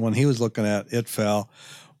 When the one he was looking at, it fell.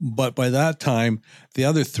 But by that time, the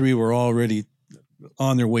other 3 were already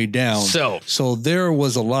on their way down. So there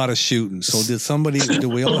was a lot of shooting. So did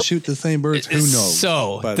we all shoot the same birds? Who knows?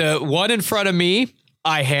 So the one in front of me,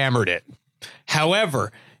 I hammered it.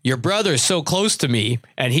 However, your brother's so close to me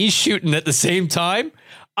and he's shooting at the same time,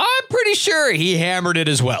 I'm pretty sure he hammered it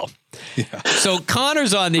as well. Yeah. So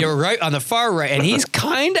Connor's on the far right, and he's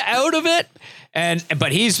kind of out of it.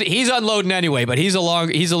 But he's unloading anyway, but he's a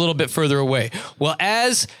little bit further away. Well,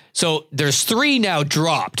 so there's 3 now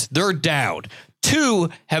dropped. They're down. 2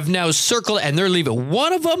 have now circled and they're leaving.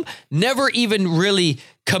 One of them never even really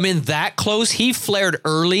come in that close. He flared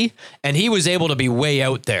early and he was able to be way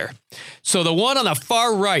out there. So the one on the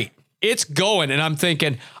far right, it's going, and I'm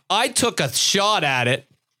thinking, I took a shot at it,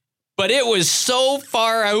 but it was so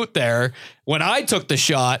far out there. When I took the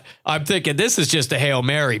shot, I'm thinking, this is just a Hail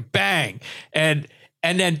Mary. Bang. And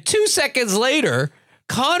then 2 seconds later,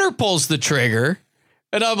 Connor pulls the trigger,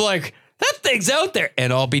 and I'm like, that thing's out there.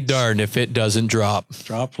 And I'll be darned if it doesn't drop.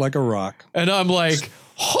 Dropped like a rock. And I'm like,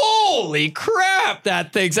 holy crap,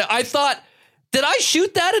 that thing's out. I thought, did I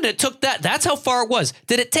shoot that and it took that? That's how far it was.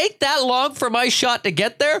 Did it take that long for my shot to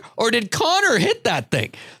get there? Or did Connor hit that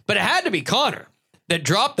thing? But it had to be Connor that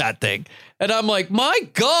dropped that thing. And I'm like, my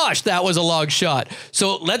gosh, that was a long shot.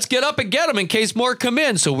 So let's get up and get them in case more come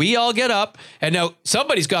in. So we all get up, and now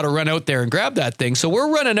somebody's got to run out there and grab that thing. So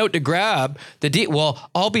we're running out to grab well,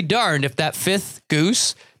 I'll be darned if that 5th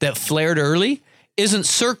goose that flared early isn't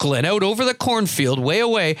circling out over the cornfield way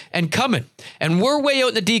away and coming. And we're way out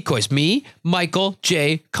in the decoys. Me, Michael,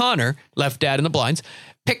 Jay, Connor, left Dad in the blinds,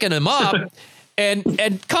 picking him up.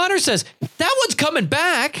 and Connor says, that one's coming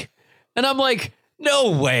back. And I'm like,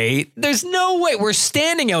 no way. There's no way. We're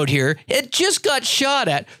standing out here. It just got shot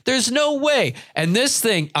at. There's no way. And this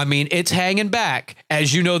thing, I mean, it's hanging back,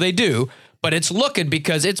 as you know they do, but it's looking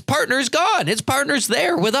because its partner's gone. Its partner's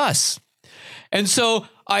there with us. And so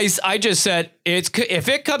I just said, if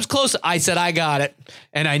it comes close, I said, I got it.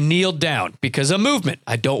 And I kneeled down because of movement.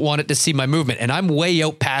 I don't want it to see my movement. And I'm way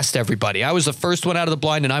out past everybody. I was the first one out of the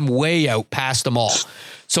blind, and I'm way out past them all.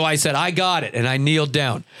 So I said, I got it. And I kneeled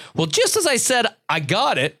down. Well, just as I said, I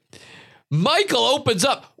got it, Michael opens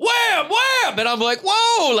up, wham, wham. And I'm like,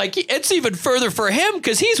 whoa, like it's even further for him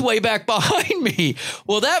because he's way back behind me.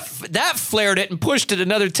 Well, that flared it and pushed it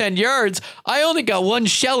another 10 yards. I only got 1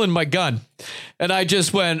 shell in my gun. And I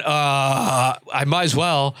just went, I might as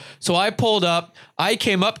well. So I pulled up. I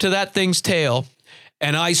came up to that thing's tail.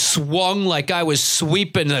 And I swung like I was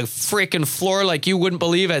sweeping the freaking floor like you wouldn't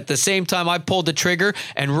believe. At the same time, I pulled the trigger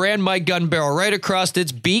and ran my gun barrel right across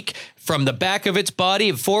its beak from the back of its body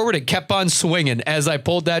and forward and kept on swinging as I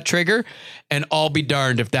pulled that trigger. And I'll be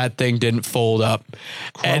darned if that thing didn't fold up.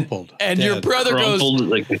 Crumpled. And your brother crumpled goes...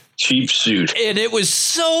 like a cheap suit. And it was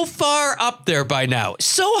so far up there by now.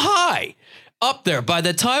 So high. Up there. By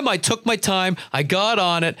the time I took my time, I got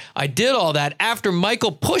on it. I did all that after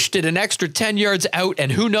Michael pushed it an extra 10 yards out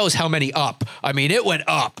and who knows how many up. I mean, it went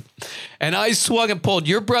up. And I swung and pulled.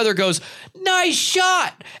 Your brother goes, nice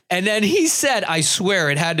shot. And then he said, I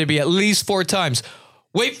swear it had to be at least 4 times.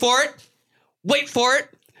 Wait for it. Wait for it.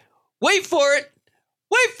 Wait for it.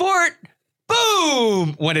 Wait for it.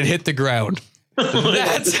 Boom. When it hit the ground.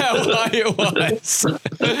 That's how high it was.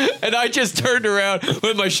 And I just turned around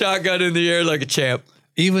with my shotgun in the air like a champ.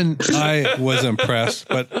 Even I was impressed,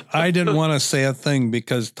 but I didn't want to say a thing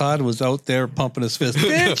because Todd was out there pumping his fist.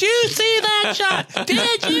 Did you see that shot? Did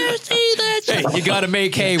you see that shot? Hey, you got to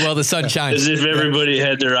make hay while the sun shines. As if everybody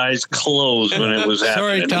had their eyes closed when it was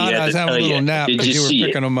happening. Sorry, Todd, I was having a little nap Did because you were see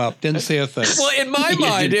picking them up. Didn't say a thing. Well, in my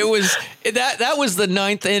mind, it was that was the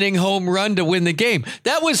 9th inning home run to win the game.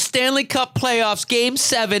 That was Stanley Cup playoffs, Game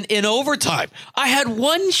 7 in overtime. I had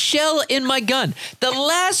one shell in my gun. The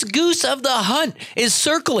last goose of the hunt is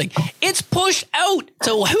circling. It's pushed out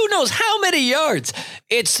to who knows how many yards.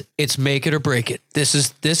 It's make it or break it. This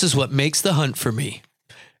is what makes the hunt for me.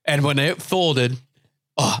 And when it folded,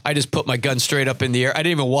 I just put my gun straight up in the air. I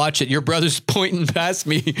didn't even watch it. Your brother's pointing past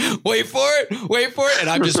me. Wait for it. And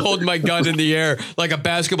I'm just holding my gun in the air like a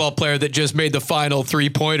basketball player that just made the final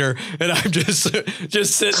 3-pointer. And I'm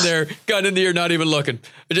just sitting there, gun in the air, not even looking.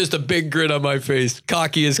 Just a big grin on my face,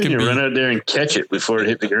 cocky as can You be. run out there and catch it before it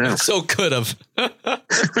hit the ground. So could have.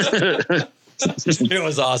 It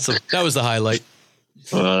was awesome. That was the highlight.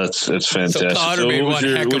 Well, that's fantastic. So Connor made what one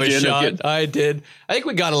was heck of what'd a you end up shot. getting? I did. I think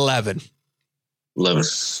we got 11. 11.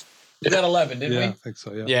 We got 11, didn't Yeah, I we? think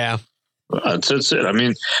so, yeah. Yeah. Well, that's it. I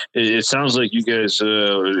mean, it sounds like you guys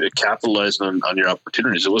capitalized on your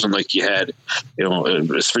opportunities. It wasn't like you had,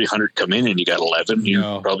 300 come in and you got 11. You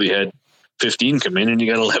No. probably had 15 come in and you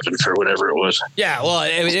got 11 for whatever it was. Yeah, well,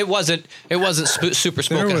 it wasn't super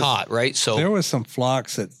smoking was- hot, right? So, There was some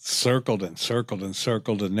flocks that circled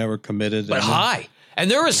and never committed. but and high. And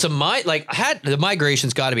there was some the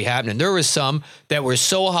migration's got to be happening. There was some that were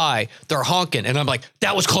so high they're honking, and I'm like,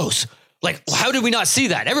 that was close. Like, how did we not see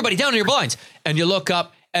that? Everybody down in your blinds, and you look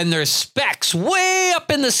up, and there's specks way up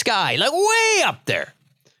in the sky, like way up there.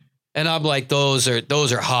 And I'm like, those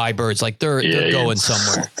are high birds. Like they're going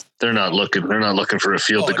somewhere. They're not looking for a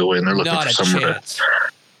field to go in. They're looking Not for a somewhere chance.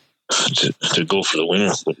 to go for the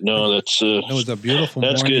winner. But no, that's It was a beautiful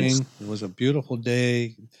That's good. morning. It was a beautiful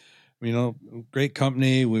day. Great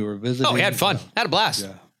company. We were visiting. Oh, we had fun. Had a blast.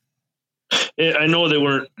 Yeah. I know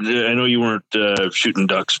you weren't shooting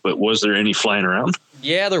ducks, but was there any flying around?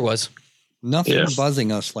 Yeah, there was. Nothing Yeah.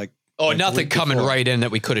 buzzing us like. Oh, like the nothing week coming before. right in that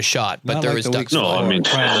we could have shot, but Not there like was the ducks. week No, I before mean-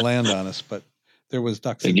 trying to land on us, but there was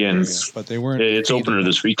ducks Again, in the area, but they weren't. It's feeding. opener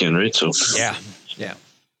this weekend, right? So Yeah.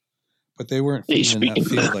 But they weren't Hey, feeding in that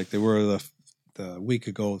speaking of field like they were the week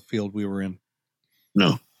ago field we were in.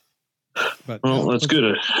 no. But Well, that's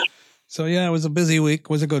good. So yeah, it was a busy week. It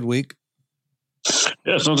was a good week.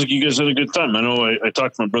 Yeah, it sounds like you guys had a good time. I know I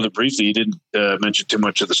talked to my brother briefly. He didn't mention too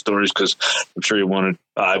much of the stories because I'm sure he wanted.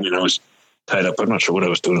 I was tied up. I'm not sure what I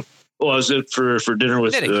was doing. Well, I was out for dinner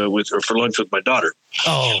with or for lunch with my daughter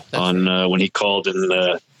Oh, on when he called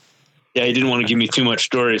and he didn't want to give me too much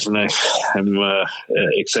stories, and I'm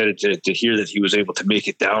excited to hear that he was able to make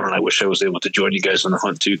it down, and I wish I was able to join you guys on the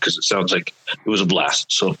hunt too because it sounds like it was a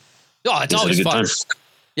blast. So it's you had a always good fun. time.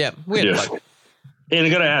 Yeah, we had Yeah. fun. And I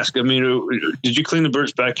got to ask, I mean, did you clean the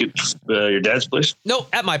birds back at your dad's place? No,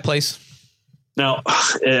 at my place. Now,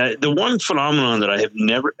 the one phenomenon that I have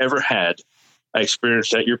never, ever had, I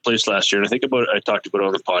experienced at your place last year, and I talked about it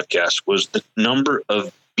on the podcast, was the number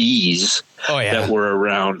of bees Oh yeah, that were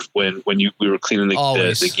around when we were cleaning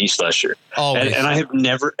the geese last year. always. And I have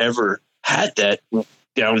never, ever had that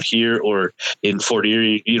down here or in Fort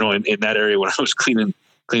Erie, in that area when I was cleaning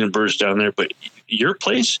birds down there. But your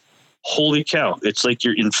place, holy cow, it's like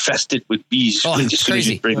you're infested with bees Oh, as it's soon as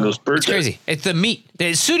crazy. you bring those birds It's crazy. It's the meat.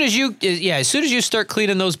 As soon as you start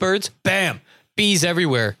cleaning those birds, bam, bees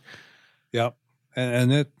everywhere. Yep.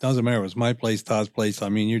 And it doesn't matter. It was my place, Todd's place. I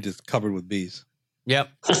mean, you're just covered with bees. Yep.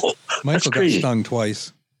 Michael got crazy. stung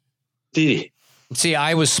twice. Did he? See,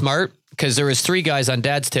 I was smart because there was 3 guys on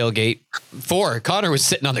Dad's tailgate. 4. Connor was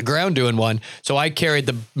sitting on the ground doing one. So I carried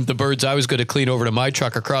the birds I was going to clean over to my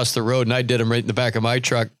truck across the road, and I did them right in the back of my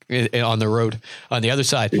truck on the road on the other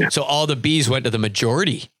side. Yeah. So all the bees went to the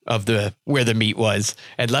majority of where the meat was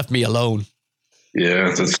and left me alone.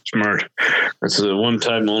 Yeah, that's smart. That's the one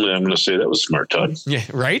time only I'm going to say that was smart, Todd. Yeah,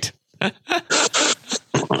 right?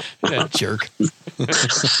 That jerk.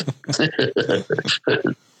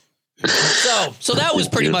 So that was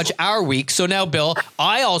pretty much our week. So now, Bill,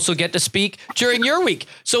 I also get to speak during your week.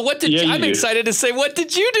 So what did I'm do. excited to say, what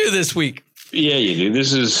did you do this week? Yeah, you do.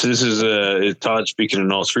 This is Todd speaking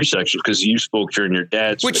in all 3 sections because you spoke during your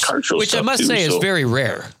dad's Which car show I stuff must too, say is so- very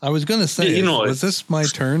rare. I was going to say, You know, was this my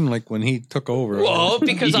turn? Like when he took over? Well,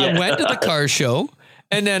 because I Yeah. went to the car show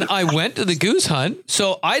and then I went to the goose hunt.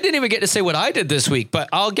 So I didn't even get to say what I did this week, but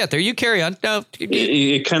I'll get there. You carry on. No,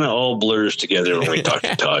 It kind of all blurs together when we talk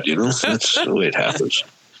to Todd. That's the way it happens.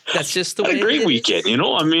 That's just the had way. a great it weekend. is.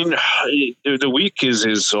 I mean, the week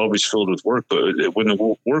is always filled with work, but when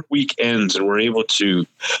the work week ends and we're able to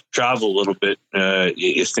travel a little bit,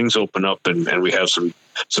 if things open up and we have some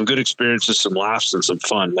good experiences, some laughs and some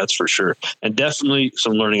fun, that's for sure. And definitely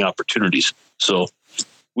some learning opportunities. So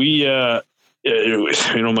we, my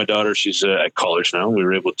daughter, she's at college now. We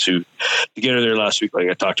were able to get her there last week, like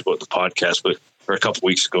I talked about in the podcast, or a couple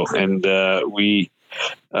weeks ago. And we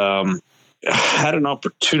had an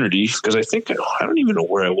opportunity because I don't even know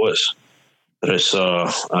where I was, that I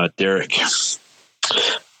saw Derek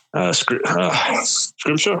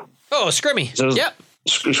Scrimshaw. Oh, Scrimmy. Yep.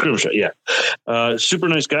 Scrimshaw, yeah. Super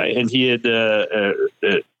nice guy. And he had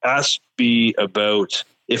asked me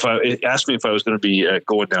if I was going to be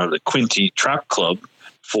going down to the Quinte Trap Club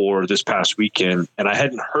for this past weekend, and I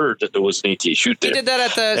hadn't heard that there was an ATA shoot there. He did that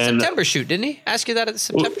at the September shoot, didn't he? Ask you that at the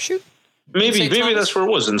September shoot? Maybe that's where it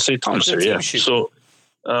was, in St. Thomas there, yeah. So,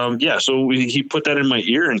 he put that in my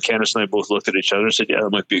ear, and Candace and I both looked at each other and said, yeah, that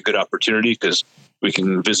might be a good opportunity because we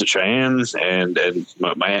can visit Cheyenne and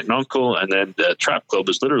my aunt and uncle, and then the Trap Club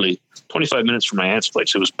is literally 25 minutes from my aunt's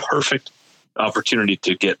place. It was perfect opportunity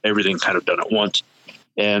to get everything kind of done at once.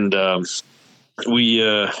 And we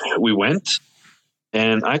went,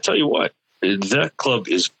 and I tell you what, that club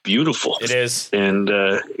is beautiful. It is. And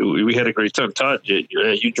we had a great time. Todd,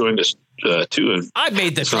 you joined us too. And I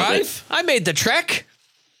made the drive. I made the trek.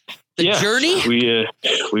 The journey.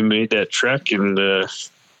 We made that trek, and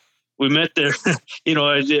we met there.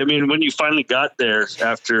 I mean, when you finally got there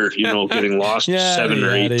after getting lost 7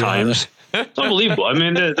 or 8 times. It's unbelievable. I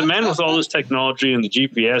mean, the man with all this technology and the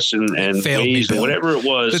GPS and Waze and whatever it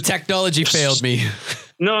was. The technology failed me.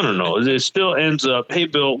 No. It still ends up, hey,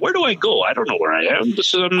 Bill, where do I go? I don't know where I am.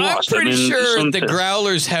 I'm lost. I'm pretty sure the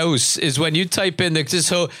Growler's house is when you type in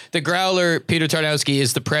the Growler, Peter Tarnowski,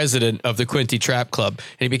 is the president of the Quinte Trap Club.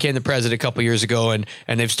 And he became the president a couple years ago. And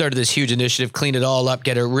they've started this huge initiative, clean it all up,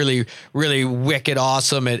 get it really, really wicked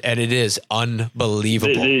awesome. And it is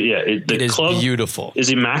unbelievable. The it is club beautiful.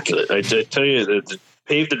 Is immaculate. I tell you that.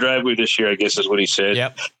 Paved the driveway this year, I guess is what he said.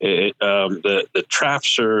 Yep. The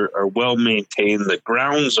traps are well maintained. The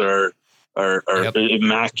grounds are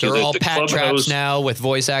immaculate. They're all the pat traps now with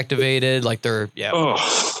voice activated. Like they're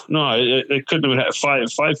Oh no, I couldn't have had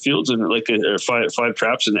five fields and five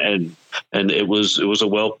traps and it was a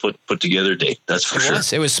well put together day. That's for sure.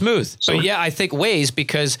 It was smooth. So, but I think Waze,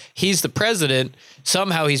 because he's the president,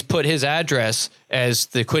 somehow he's put his address as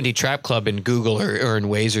the Quinte Trap Club in Google or in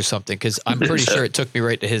Waze or something. Because I'm pretty sure it took me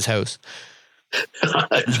right to his house on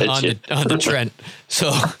the Trent.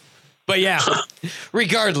 So. But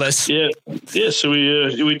regardless. Yeah. So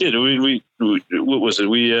we did. We what was it?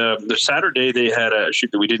 The Saturday they had a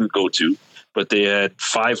shoot that we didn't go to, but they had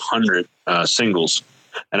 500 singles,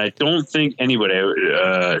 and I don't think anybody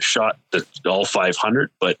shot all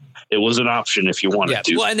 500, but it was an option if you wanted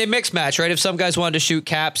to. Well, and they mix match, right? If some guys wanted to shoot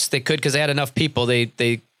caps, they could because they had enough people. They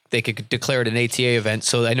could declare it an ATA event.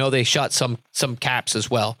 So I know they shot some caps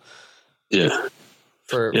as well. Yeah.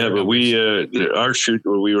 But our shoot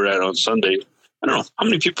where we were at on Sunday, I don't know, how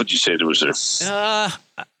many people did you say there was there?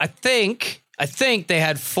 I think they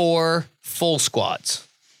had 4 full squads.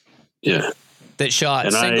 Yeah. That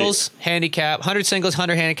shot singles, handicap, 100 singles,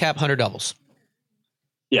 100 handicap, 100 doubles.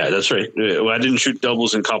 Yeah, that's right. Well, I didn't shoot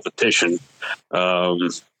doubles in competition.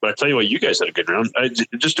 But I tell you what, you guys had a good round.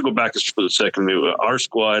 Just to go back for a second, our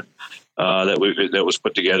squad that was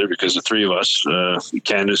put together because the 3 of us,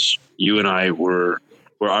 Candace, you and I were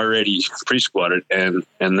already pre-squatted, and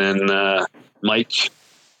then Mike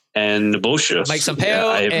and Nebosha. Mike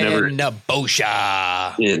Sampaio and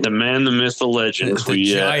Nebosha. Yeah, the man, the myth, the legend.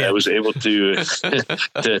 I was able to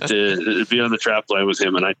to be on the trap line with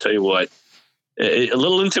him, and I tell you what, a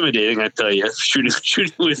little intimidating, I tell you,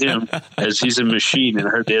 shooting with him as he's a machine and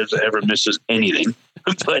hardly ever misses anything.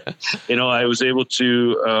 But I was able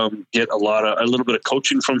to get a little bit of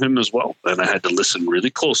coaching from him as well, and I had to listen really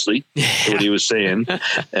closely to what he was saying.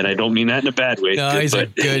 And I don't mean that in a bad way. No, he's a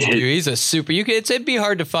good dude. He's a super. It'd be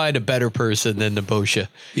hard to find a better person than Nebosha.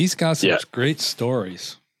 He's got some great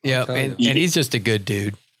stories. Yeah, and he's just a good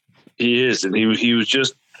dude. He is, and he was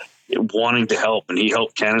just wanting to help, and he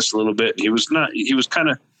helped Candace a little bit. He was kind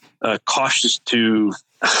of cautious to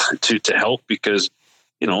help because.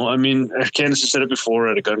 I mean, Candace has said it before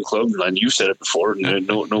at a gun club, and you said it before.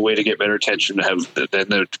 No way to get better attention than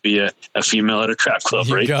there to be a female at a trap club,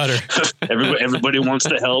 right? You got her. Everybody wants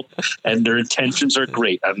to help, and their intentions are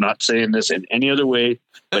great. I'm not saying this in any other way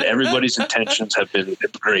but everybody's intentions have been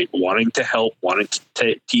great, wanting to help, wanting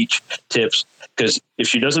to teach tips. Because if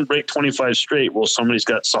she doesn't break 25 straight, well, somebody's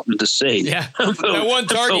got something to say. Yeah. That one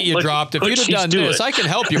target you dropped, if you'd have done this, I can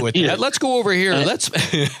help you with that. Let's go over here.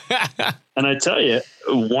 And I tell you,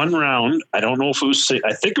 one round, I don't know if it was,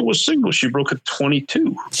 I think it was single. She broke a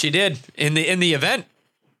 22. She did in the event.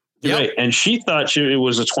 Yep. Right. And she thought it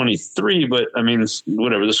was a 23, but I mean,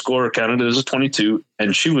 whatever, the score counted as a 22,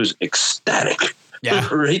 and she was ecstatic. Yeah.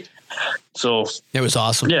 Right. So it was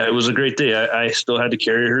awesome. Yeah, it was a great day. I still had to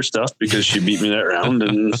carry her stuff because she beat me that round,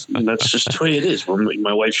 and that's just the way it is. When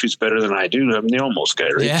my wife shoots better than I do, I'm the almost guy,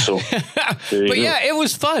 right? Yeah. So, but yeah, it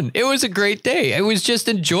was fun. It was a great day. It was just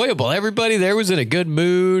enjoyable. Everybody there was in a good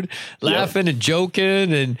mood, laughing and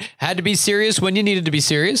joking, and had to be serious when you needed to be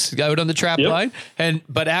serious out on the trap line.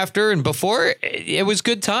 But after and before, it was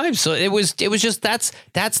good times. So it was just that's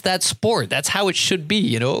that sport. That's how it should be.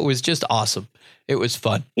 You know, it was just awesome. It was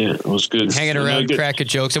fun. Yeah, it was good. Hanging around, cracking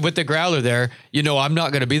jokes. And with the growler there, you know, I'm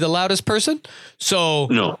not going to be the loudest person. So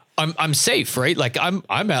no, I'm safe, right? Like I'm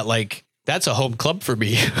at like, that's a home club for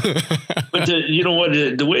me. But you know what,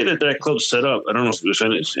 the way that club's set up, I don't know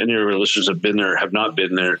if any of our listeners have been there, have not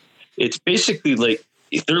been there. It's basically like,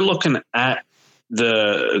 if they're looking at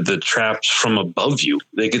the traps from above you,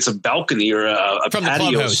 like it's a balcony or a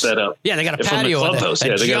patio set up. Yeah, they got a patio. From the clubhouse.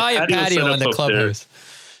 A giant patio in the clubhouse.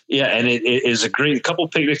 Yeah, and it is a great couple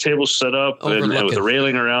picnic tables set up and with a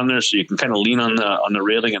railing around there, so you can kind of lean on the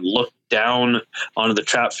railing and look down onto the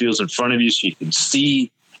trap fields in front of you, so you can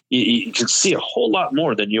see a whole lot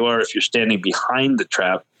more than you are if you're standing behind the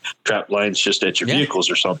trap lines just at your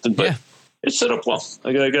vehicles or something. But it's set up well.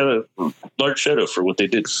 I got a large shout out for what they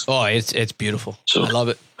did. Oh, it's beautiful. So, I love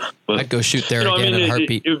it. But, I'd go shoot there again in a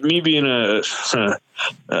heartbeat. Me being a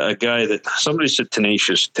guy that somebody said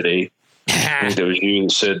tenacious today. I think that was you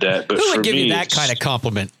that said that. But who for would give me, you that kind of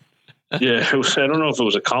compliment? Yeah, I don't know if it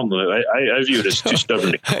was a compliment. I view it as too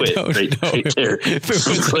stubborn to quit right there. If it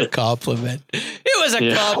was a compliment. It was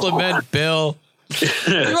a compliment, Bill.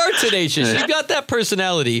 You are tenacious. You got that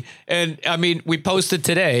personality. And I mean, we posted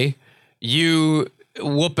today, you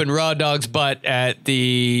whooping Raw Dog's butt at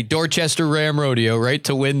the Dorchester Ram Rodeo, right?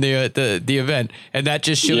 To win the event. And that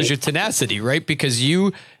just shows your tenacity, right? Because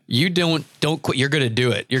you don't quit. You're going to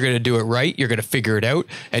do it. You're going to do it right. You're going to figure it out,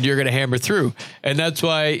 and you're going to hammer through. And that's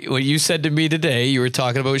why when you said to me today, you were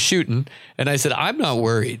talking about shooting, and I said, I'm not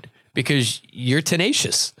worried because you're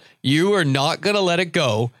tenacious. You are not going to let it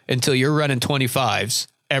go until you're running 25s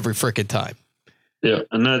every freaking time. Yeah,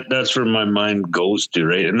 and that's where my mind goes to,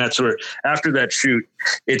 right? And that's where, after that shoot,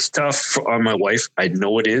 it's tough on my wife. I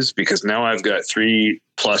know it is, because now I've got 3+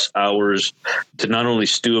 hours to not only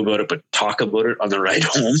stew about it, but talk about it on the ride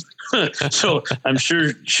home. So I'm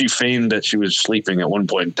sure she feigned that she was sleeping at one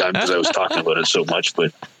point in time because I was talking about it so much.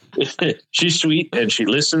 But she's sweet, and she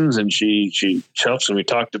listens, and she helps. And we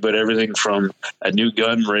talked about everything from a new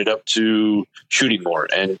gun right up to shooting more.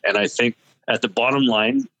 And I think, at the bottom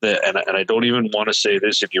line, and I don't even want to say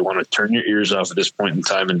this, if you want to turn your ears off at this point in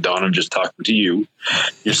time, and Don, I'm just talking to you,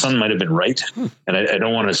 your son might have been right. And I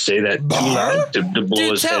don't want to say that too loud to blow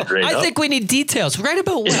his head right up. I think we need details. Right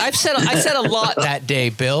about what? I said a lot that day,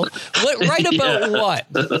 Bill. Right about what?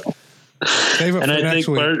 Save it for next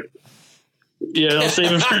week. Yeah, I'll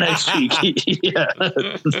save it for next week. Yeah.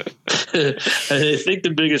 I think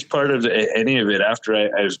the biggest part of any of it, after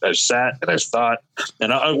I've sat and I've thought,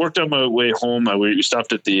 and I worked on my way home. We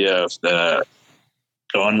stopped at the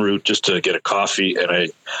en route just to get a coffee, and I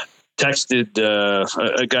texted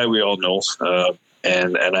a guy we all know,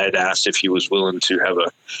 and I had asked if he was willing to have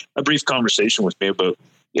a brief conversation with me about,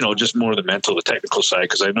 just more of the mental, the technical side,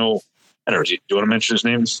 because I know, I don't know, do you want to mention his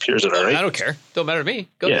name here? Is it all right? I don't care. Don't matter to me.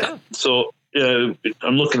 Go down. So I'm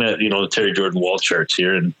looking at, the Terry Jordan wall charts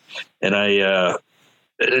here, and I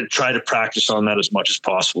try to practice on that as much as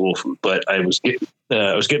possible. But I was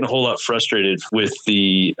getting a whole lot frustrated with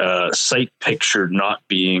the sight picture not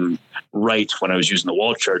being right when I was using the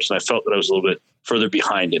wall charts, and I felt that I was a little bit further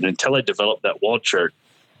behind. And until I developed that wall chart,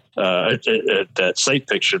 that sight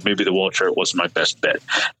picture, maybe the wall chart wasn't my best bet.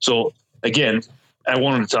 So again, I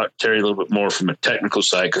wanted to talk to Terry a little bit more from a technical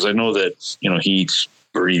side, because I know that he eats,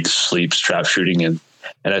 breathes, sleeps trap shooting, and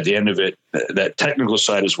at the end of it, that technical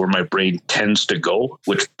side is where my brain tends to go,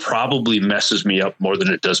 which probably messes me up more than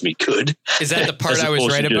it does me good. Is that the part I was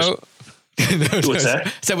right about? What's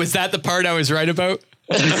that? So was that the part I was right about?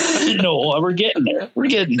 No, we're getting there. We're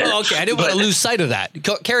getting there. Oh, okay, I didn't want to lose sight of that.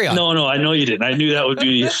 Carry on. No, I know you didn't. I knew that would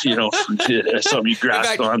be, something you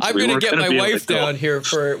grasped on. I'm going to get my wife down here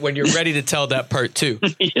for when you're ready to tell that part too.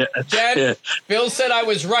 Yeah. Dad, Yeah. Phil said I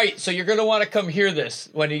was right, so you're going to want to come hear this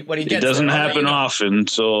when he gets there. It doesn't happen often,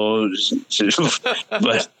 so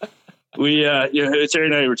but we Terry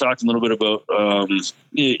and I were talking a little bit about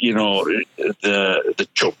the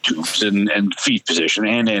choke tubes and feet position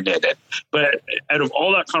and but out of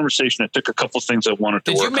all that conversation, I took a couple things I wanted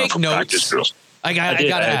to work on for practice drills. I gotta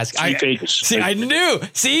ask. 3 pages. See, I knew.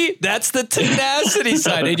 See, that's the tenacity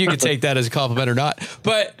side, and you can take that as a compliment or not.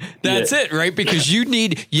 But that's it, right? Because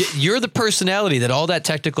you're the personality that all that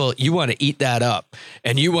technical. You want to eat that up,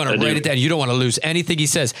 and you want to write it down. You don't want to lose anything he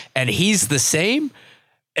says, and he's the same.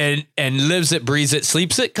 And lives it, breathes it,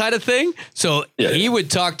 sleeps it kind of thing. So he would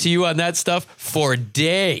talk to you on that stuff for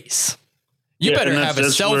days. You better have a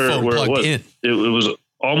cell phone plugged in. It was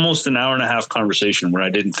almost an hour and a half conversation where I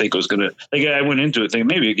didn't think it was going to, I went into it thinking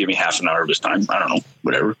maybe it'd give me half an hour of his time. I don't know,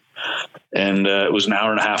 whatever. And it was an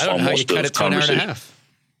hour and a half almost of conversation.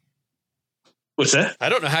 What's that? I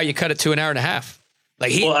don't know how you cut it to an hour and a half.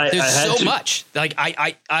 Like there's so much. Like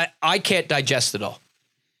I can't digest it all.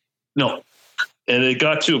 No. And it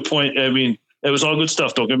got to a point, I mean, it was all good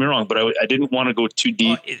stuff, don't get me wrong, but I didn't want to go too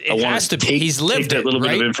deep. It has to be. He's lived that little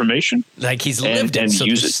bit of information. Like he's lived it. And so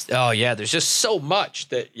use it. Oh yeah, there's just so much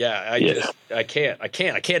that, I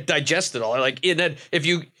can't digest it all. Like, and then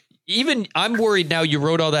I'm worried now you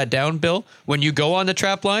wrote all that down, Bill, when you go on the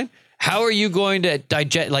trap line, how are you going to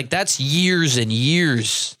digest? Like that's years and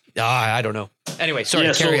years. I don't know. Anyway,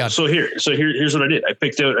 sorry, carry on. So here's what I did. I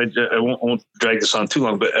picked out, I won't drag this on too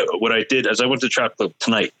long, but what I did is I went to Trap Club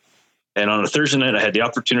tonight, and on a Thursday night, I had the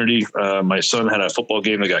opportunity. My son had a football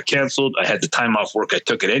game that got canceled. I had the time off work. I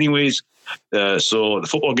took it anyways. So the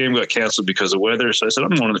football game got canceled because of weather. So I said, I'm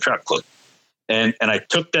going to the Trap Club. And I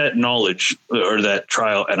took that knowledge or that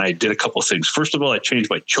trial and I did a couple of things. First of all, I changed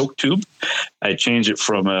my choke tube. I changed it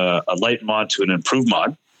from a light mod to an improved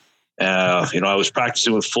mod. I was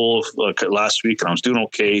practicing with full last week and I was doing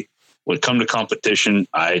okay. When it come to competition,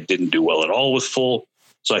 I didn't do well at all with full.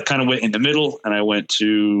 So I kind of went in the middle and I went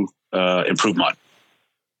to improved mod.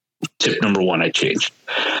 Tip number 1, I changed.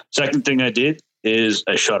 Second thing I did is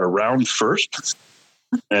I shot a round first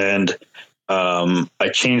and I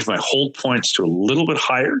changed my hold points to a little bit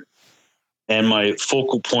higher and my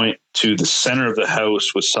focal point to the center of the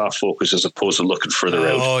house with soft focus as opposed to looking further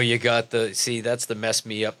out. Oh, you got that's the mess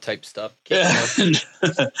me up type stuff. Yeah.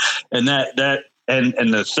 And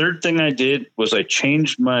the third thing I did was I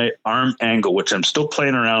changed my arm angle, which I'm still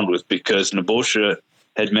playing around with because Nebosha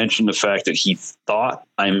had mentioned the fact that he thought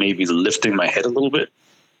I may be lifting my head a little bit.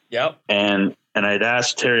 Yep. And I'd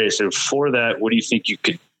asked Terry, I said, for that, what do you think you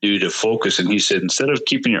could do to focus? And he said, instead of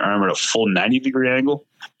keeping your arm at a full 90-degree angle,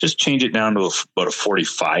 just change it down to about a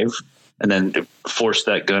 45 and then force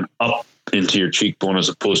that gun up into your cheekbone as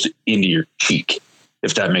opposed to into your cheek,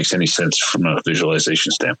 if that makes any sense from a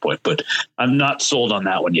visualization standpoint. But I'm not sold on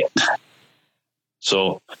that one yet.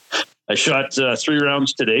 So I shot 3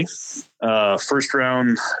 rounds today. First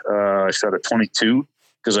round, I shot a 22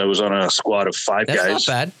 because I was on a squad of 5 guys. That's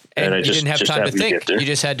not bad. And you didn't have time to think. You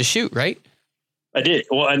just had to shoot, right? I did.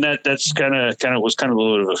 Well, and that's kind of a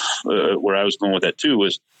little bit of where I was going with that too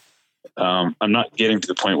was I'm not getting to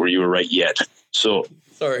the point where you were right yet. So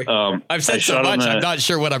sorry, I've said so much. I'm not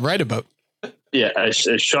sure what I'm right about. Yeah, I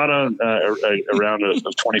shot on a round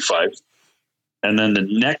of 25, and then the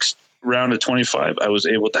next round of 25, I was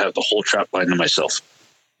able to have the whole trap line to myself.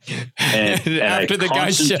 And after the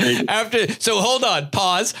guys, so hold on,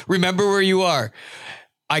 pause. Remember where you are.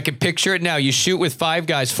 I can picture it now. You shoot with 5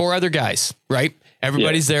 guys, 4 other guys, right?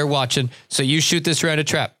 Everybody's there watching. So you shoot this round of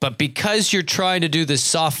trap. But because you're trying to do this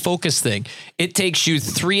soft focus thing, it takes you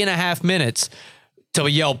 3.5 minutes to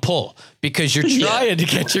yell pull because you're trying to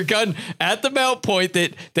get your gun at the mount point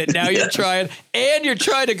that now you're trying, and you're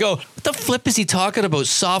trying to go, what the flip is he talking about?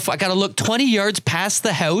 Soft. I got to look 20 yards past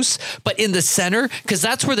the house, but in the center, because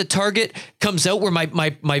that's where the target comes out, where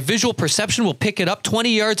my visual perception will pick it up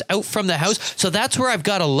 20 yards out from the house. So that's where I've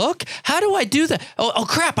got to look. How do I do that? Oh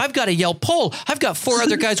crap. I've got to yell pull. I've got 4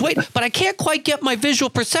 other guys waiting, but I can't quite get my visual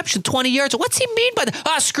perception 20 yards. What's he mean by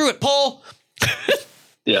that? Screw it, pull.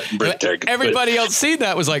 Yeah, break tag. Everybody else seen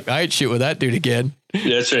that was like, I'd shoot with that dude again.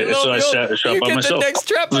 Yeah, that's right. So I shot by myself. The next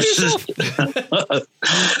trap by yourself.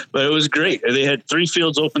 But it was great. They had 3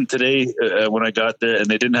 fields open today when I got there, and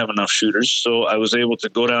they didn't have enough shooters. So I was able to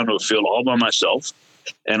go down to a field all by myself,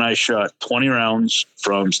 and I shot 20 rounds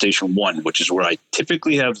from station 1, which is where I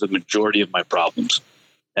typically have the majority of my problems.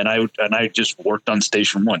 And I just worked on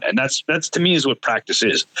station 1. And that's to me is what practice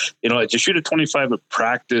is. To shoot a 25 at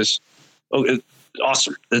practice,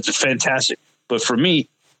 awesome. That's fantastic. But for me,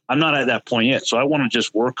 I'm not at that point yet. So I want to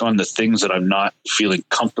just work on the things that I'm not feeling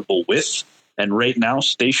comfortable with. And right now,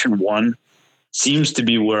 station 1 seems to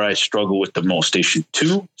be where I struggle with the most. Station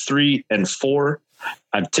 2, 3, and 4,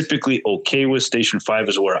 I'm typically okay with. Station 5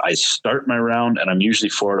 is where I start my round, and I'm usually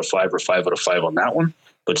 4 out of 5 or 5 out of 5 on that one.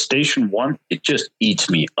 But station 1, it just eats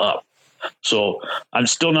me up. So I'm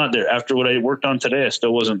still not there. After what I worked on today, I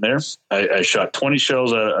still wasn't there. I shot 20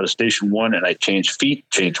 shells out of station 1, and I changed feet,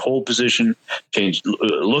 changed hold position, changed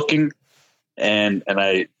looking. And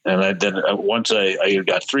then once I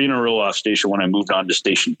got 3 in a row off station 1, I moved on to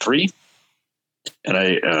station 3, and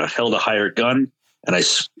I held a higher gun, and I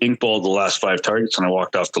inkballed the last 5 targets, and I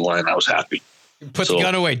walked off the line. I was happy. Put the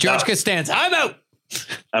gun away. George Costanza, I'm out.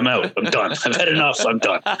 I'm out. I'm done. I've had enough. I'm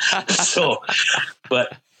done.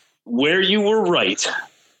 But where you were right,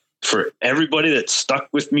 for everybody that stuck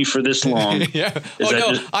with me for this long. Yeah.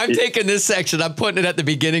 I'm taking this section. I'm putting it at the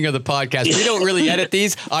beginning of the podcast. We don't really edit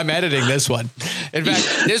these. I'm editing this one. In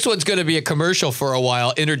fact, this one's going to be a commercial for a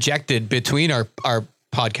while, interjected between our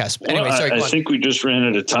podcast. Anyway, well, sorry. I think we just ran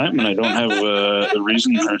out of time, and I don't have a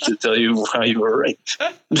reason to tell you why you were right.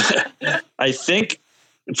 I think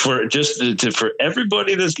for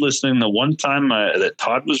everybody that's listening, the one time that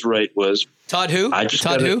Todd was right was Todd who?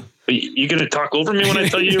 Todd who? You going to talk over me when I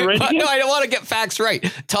tell you you're right? No, I don't want to get facts right.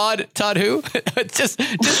 Todd who? just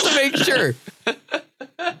to make sure.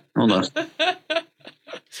 Hold on.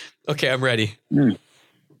 Okay, I'm ready.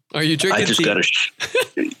 Are you drinking?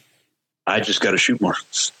 I just got to shoot more.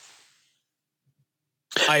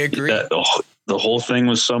 I agree. The whole thing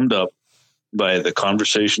was summed up by the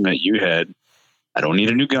conversation that you had. I don't need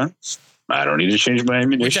a new gun. I don't need to change my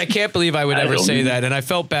ammunition. Which I can't believe I would ever say that. And I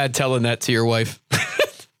felt bad telling that to your wife.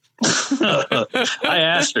 I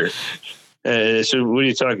asked her. I said, what are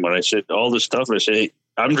you talking about? I said, all this stuff. I said, hey,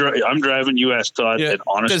 I'm driving. You asked Todd an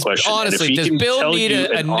honest question. Honestly, does Bill need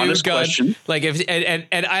a new gun? Question, like if and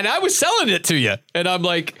I was selling it to you, and I'm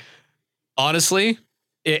like, honestly,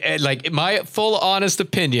 like my full honest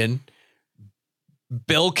opinion,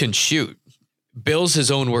 Bill can shoot. Bill's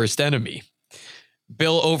his own worst enemy.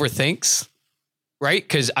 Bill overthinks, right?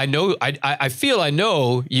 Because I feel I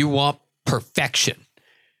know you want perfection.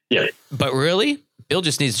 Yeah. But really, Bill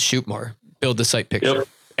just needs to shoot more. Build the sight picture. Yep.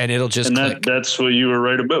 And it'll just click. That's what you were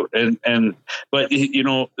right about. But where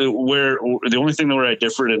the only thing where I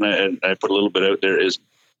differ, and I put a little bit out there, is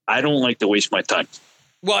I don't like to waste my time.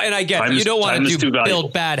 Well, and I get it. You don't want to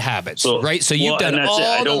build bad habits, right? So you've done all the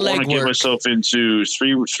legwork. I don't want to get myself into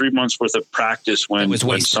three months worth of practice when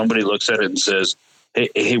somebody looks at it and says,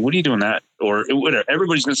 Hey, what are you doing that? Or whatever.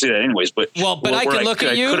 Everybody's going to say that anyways. But I can look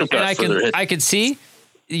at you and I can see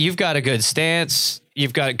you've got a good stance.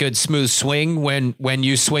 You've got a good smooth swing when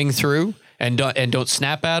you swing through and don't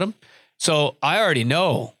snap at them. So I already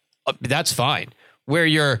know that's fine. Where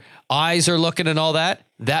your eyes are looking and all that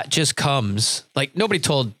just comes like nobody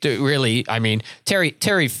told really. I mean,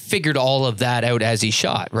 Terry figured all of that out as he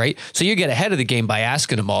shot, right? So you get ahead of the game by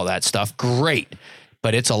asking him all that stuff. Great.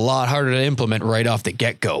 But it's a lot harder to implement right off the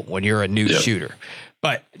get-go when you're a new shooter.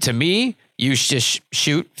 But to me, you just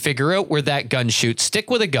shoot, figure out where that gun shoots, stick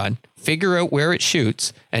with a gun, figure out where it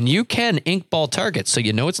shoots, and you can ink ball targets. So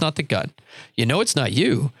you know it's not the gun. You know it's not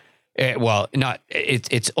you. It's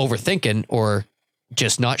overthinking or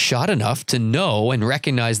just not shot enough to know and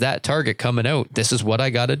recognize that target coming out. This is what I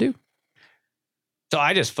got to do. So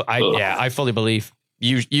I fully believe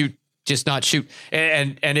you just not shoot.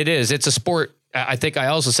 And it's a sport. I think I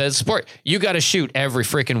also said sport. You got to shoot every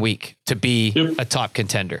freaking week to be a top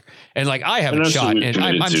contender. And like I haven't shot, and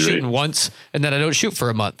I'm shooting once, and then I don't shoot for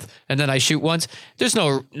a month, and then I shoot once. There's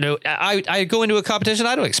no. I go into a competition.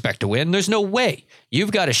 I don't expect to win. There's no way.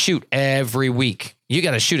 You've got to shoot every week. You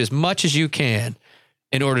got to shoot as much as you can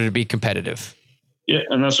in order to be competitive. Yeah,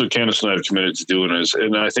 and that's what Candace and I have committed to doing.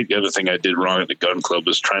 And I think the other thing I did wrong at the gun club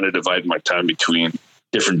is trying to divide my time between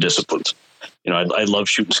different disciplines. I love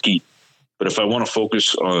shooting skeet. But if I want to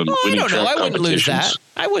focus on winning track competitions,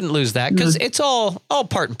 I wouldn't lose that because it's all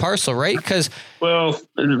part and parcel, right? Because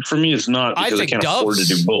for me, it's not because I can't afford to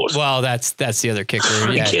do both. Well, that's the other kicker.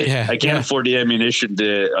 I can't afford the ammunition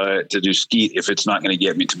to do skeet if it's not going to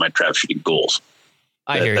get me to my trap shooting goals.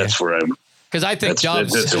 I hear you. That's where I'm. Because I think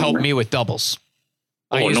doves help me with doubles.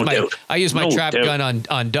 I use my trap gun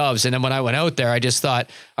on doves, and then when I went out there, I just thought,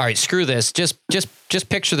 all right, screw this. Just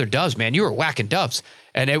picture their doves, man. You were whacking doves.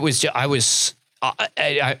 And it was,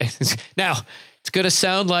 now it's going to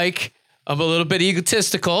sound like I'm a little bit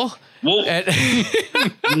egotistical Whoa.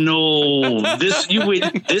 No, you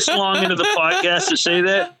waited this long into the podcast to say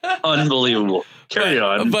that? Unbelievable. Carry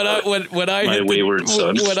on. But when I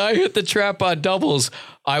hit the trap on doubles,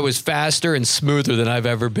 I was faster and smoother than I've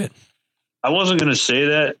ever been. I wasn't going to say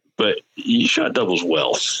that, but you shot doubles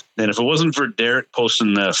well. And if it wasn't for Derek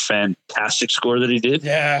posting the fantastic score that he did,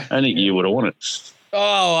 I think you would have won it.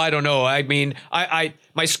 Oh, I don't know. I mean,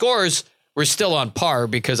 my scores were still on par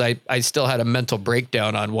because I still had a mental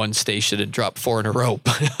breakdown on one station and dropped 4 in a row.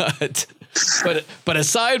 but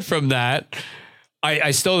aside from that,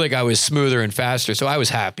 I still think I was smoother and faster. So I was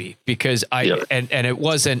happy because and I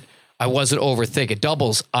wasn't overthinking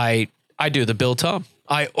doubles. I do the Bill Tom.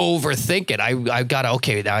 I overthink it. I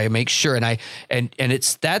gotta, now I make sure. And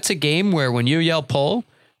that's a game where when you yell pull,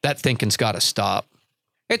 that thinking's got to stop.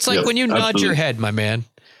 It's like when you nod your head, my man,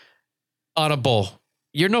 on a bull,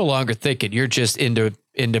 you're no longer thinking. You're just into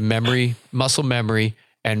memory, muscle memory,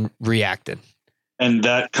 and reacting. And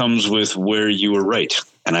that comes with where you were right.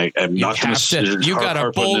 And I'm not going to. You got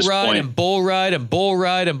to bull ride and bull ride and bull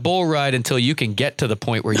ride and bull ride until you can get to the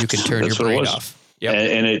point where you can turn your brain off. Yep.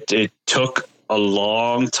 And it took a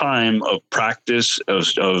long time of practice of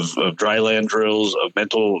dry land drills, of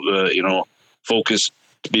mental focus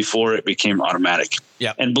before it became automatic.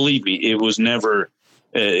 Yeah. And believe me, it was never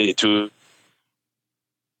to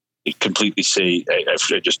completely say I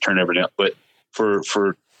just turn everything up. But for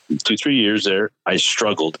 2-3 years there, I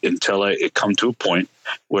struggled until it come to a point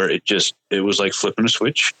where it was like flipping a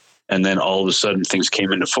switch. And then all of a sudden things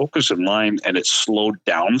came into focus and line, and it slowed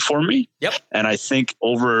down for me. Yep. And I think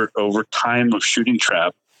over time of shooting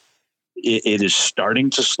trap, it is starting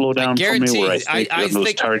to slow down for me, where I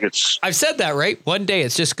think targets. I've said that, right? One day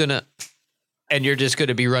it's just and you're just going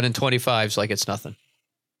to be running 25s like it's nothing.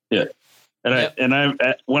 Yeah. And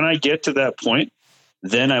when I get to that point,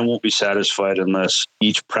 then I won't be satisfied unless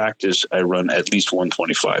each practice I run at least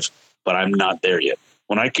 125, but I'm not there yet.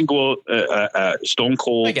 When I can go out stone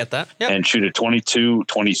cold, I get that. Yep. And shoot a 22,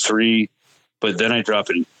 23, but then I drop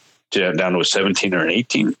it down to a 17 or an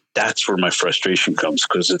 18. That's where my frustration comes,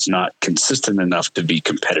 because it's not consistent enough to be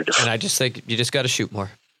competitive. And I just think you just got to shoot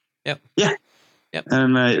more. Yep. Yeah. Yep.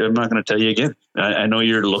 And I'm not going to tell you again. I know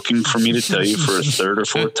you're looking for me to tell you for a third or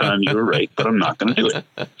fourth time you were right, but I'm not going to do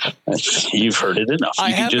it. You've heard it enough.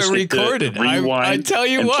 I have it recorded. I tell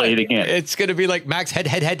you what, play it again. It's going to be like Max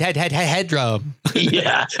head drum.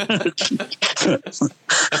 Yeah.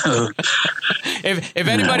 If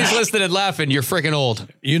anybody's listening and laughing, you're freaking old.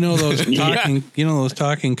 You know those talking. You know those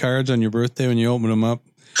talking cards on your birthday when you open them up.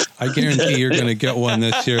 I guarantee you're going to get one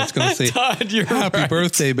this year. It's going to say, Todd, "Happy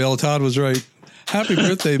birthday, Bill." Todd was right. Happy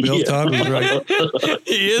birthday, Bill. Yeah. Todd was right.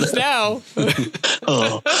 He is now.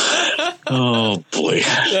 Oh boy,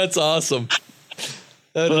 that's awesome.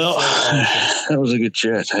 That was a good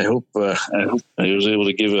chat. I hope I was able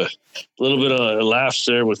to give a little bit of laughs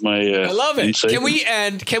there with my. I love it.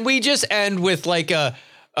 Insight. Can we just end with like a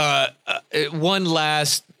one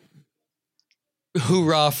last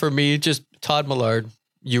hoorah for me? Just Todd Millard,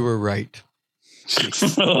 you were right. Say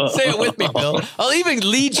it with me, Bill. I'll even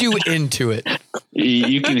lead you into it.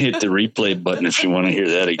 You can hit the replay button if you want to hear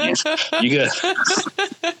that again. You got.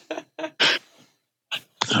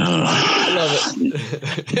 I love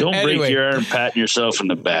it. Don't break your arm patting yourself in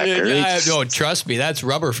the back. Right? No, trust me, that's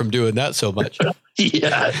rubber from doing that so much.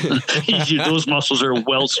 Yeah, those muscles are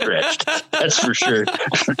well stretched. That's for sure.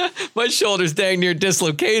 My shoulder's dang near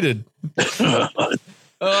dislocated.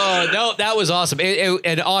 Oh, no, that was awesome.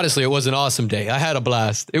 And honestly, it was an awesome day. I had a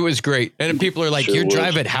blast. It was great. And people are like, sure, you're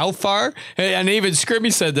driving how far? And even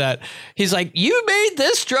Scrimmy said that. He's like, you made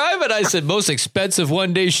this drive? And I said, most expensive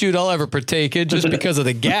one-day shoot I'll ever partake in just because of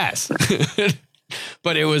the gas.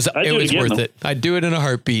 But it was worth it. I'd do it in a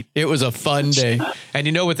heartbeat. It was a fun day. And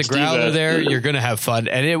you know, with the growler there, you're going to have fun.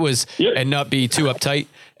 And it was, and not be too uptight.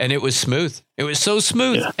 And it was smooth. It was so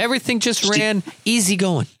smooth. Yeah. Everything just ran easy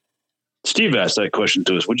going. Steve asked that question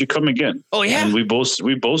to us. Would you come again? Oh yeah, and we both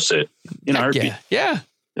said in a heartbeat. Yeah.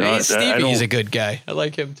 Stevie's a good guy. I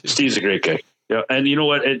like him too. Steve's a great guy. Yeah, and you know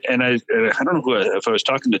what? And I don't know if I was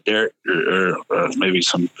talking to Derek or maybe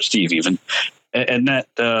some Steve even, and that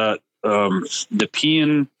the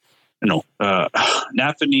Pean,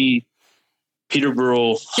 Napanee,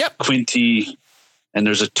 Peterborough, Quinty, and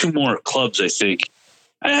there's 2 more clubs I think.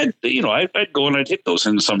 I'd go and I'd hit those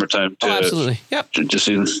in the summertime. Absolutely. Yep. Just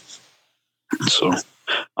in. So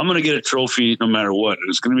I'm going to get a trophy no matter what. And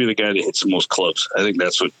it's going to be the guy that hits the most clubs. I think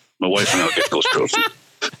that's what my wife and I'll get those trophies.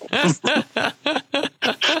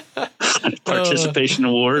 Participation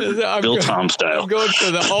award, Bill Tom style. I'm going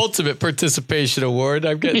for the ultimate participation award.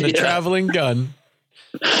 I'm getting the traveling gun.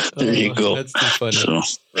 There you go. That's too funny. So,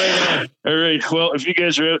 Right on. all right. Well, if you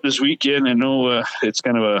guys are out this weekend, I know it's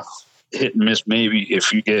kind of a hit and miss. Maybe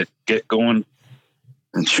if you get going,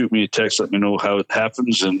 and shoot me a text, let me know how it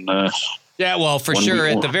happens. And Yeah, well, for One sure.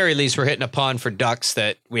 week At more. the very least, we're hitting a pond for ducks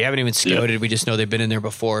that we haven't even scouted. We just know they've been in there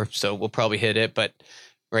before, so we'll probably hit it. But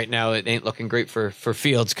right now, it ain't looking great for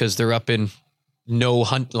fields because they're up in no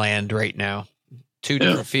hunt land right now. Two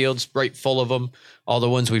different fields, right full of them. All the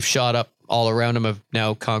ones we've shot up all around them have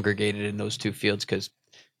now congregated in those two fields because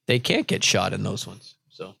they can't get shot in those ones.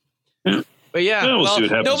 So, Yeah. but yeah, we'll see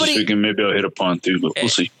what happens this weekend. Maybe I'll hit a pond too, but we'll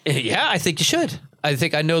see. Yeah, I think you should. I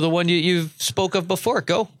think I know the one you spoke of before.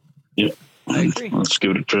 Go. Yeah. I agree. Let's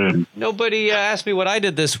give it a try. Nobody asked me what I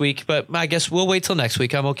did this week, but I guess we'll wait till next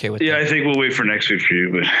week. I'm okay with Yeah, that. I think we'll wait for next week for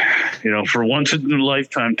you. But for once in a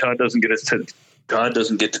lifetime, Todd doesn't get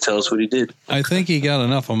to tell us what he did. I think he got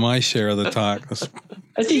enough of my share of the talk.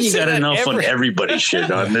 I think you say got that enough on every- everybody's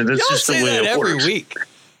shit on it. That's Y'all just the say way that it every works. week.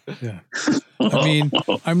 Yeah. I mean,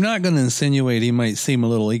 I'm not going to insinuate he might seem a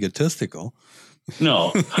little egotistical.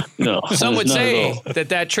 No. Some would not say at all.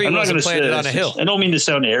 that tree I'm not wasn't gonna planted say on a hill. I don't mean to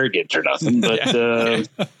sound arrogant or nothing, but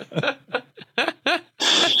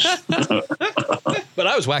But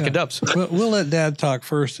I was whacking dubs. We'll let Dad talk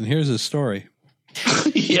first, and here's his story.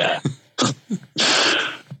 yeah.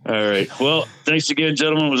 All right. Well, thanks again,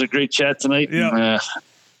 gentlemen. It was a great chat tonight. Yeah. And,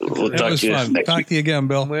 we'll That talk was to you fun. next Talk week. to you again,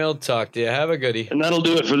 Bill. We'll talk to you. Have a goodie. And that'll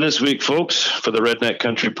do it for this week, folks. For the Redneck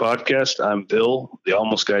Country Podcast, I'm Bill, the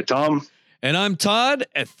Almost Guy Tom. And I'm Todd.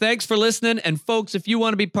 And thanks for listening. And folks, if you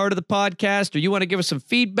want to be part of the podcast or you want to give us some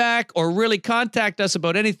feedback or really contact us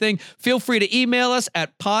about anything, feel free to email us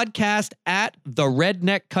at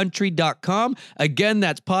podcast@theredneckcountry.com. Again,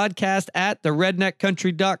 that's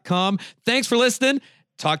podcast@theredneckcountry.com. Thanks for listening.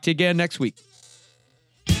 Talk to you again next week.